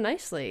up so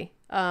nicely.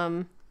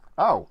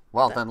 Oh,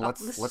 well then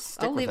let's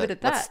stick I'll with leave it. it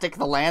at that. Let's stick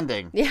the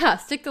landing. Yeah,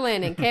 stick the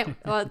landing.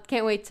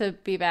 Can't wait to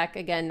be back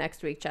again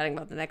next week chatting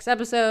about the next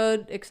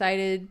episode.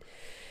 Excited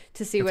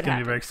to see what happens. It's going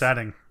to be very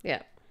exciting.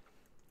 Yeah.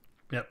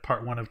 Yep,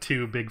 part 1 of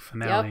 2, big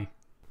finale. Yep.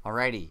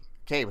 Alrighty.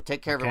 Okay, well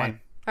take care everyone.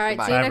 All right,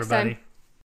 Goodbye. see you Bye, next everybody. time.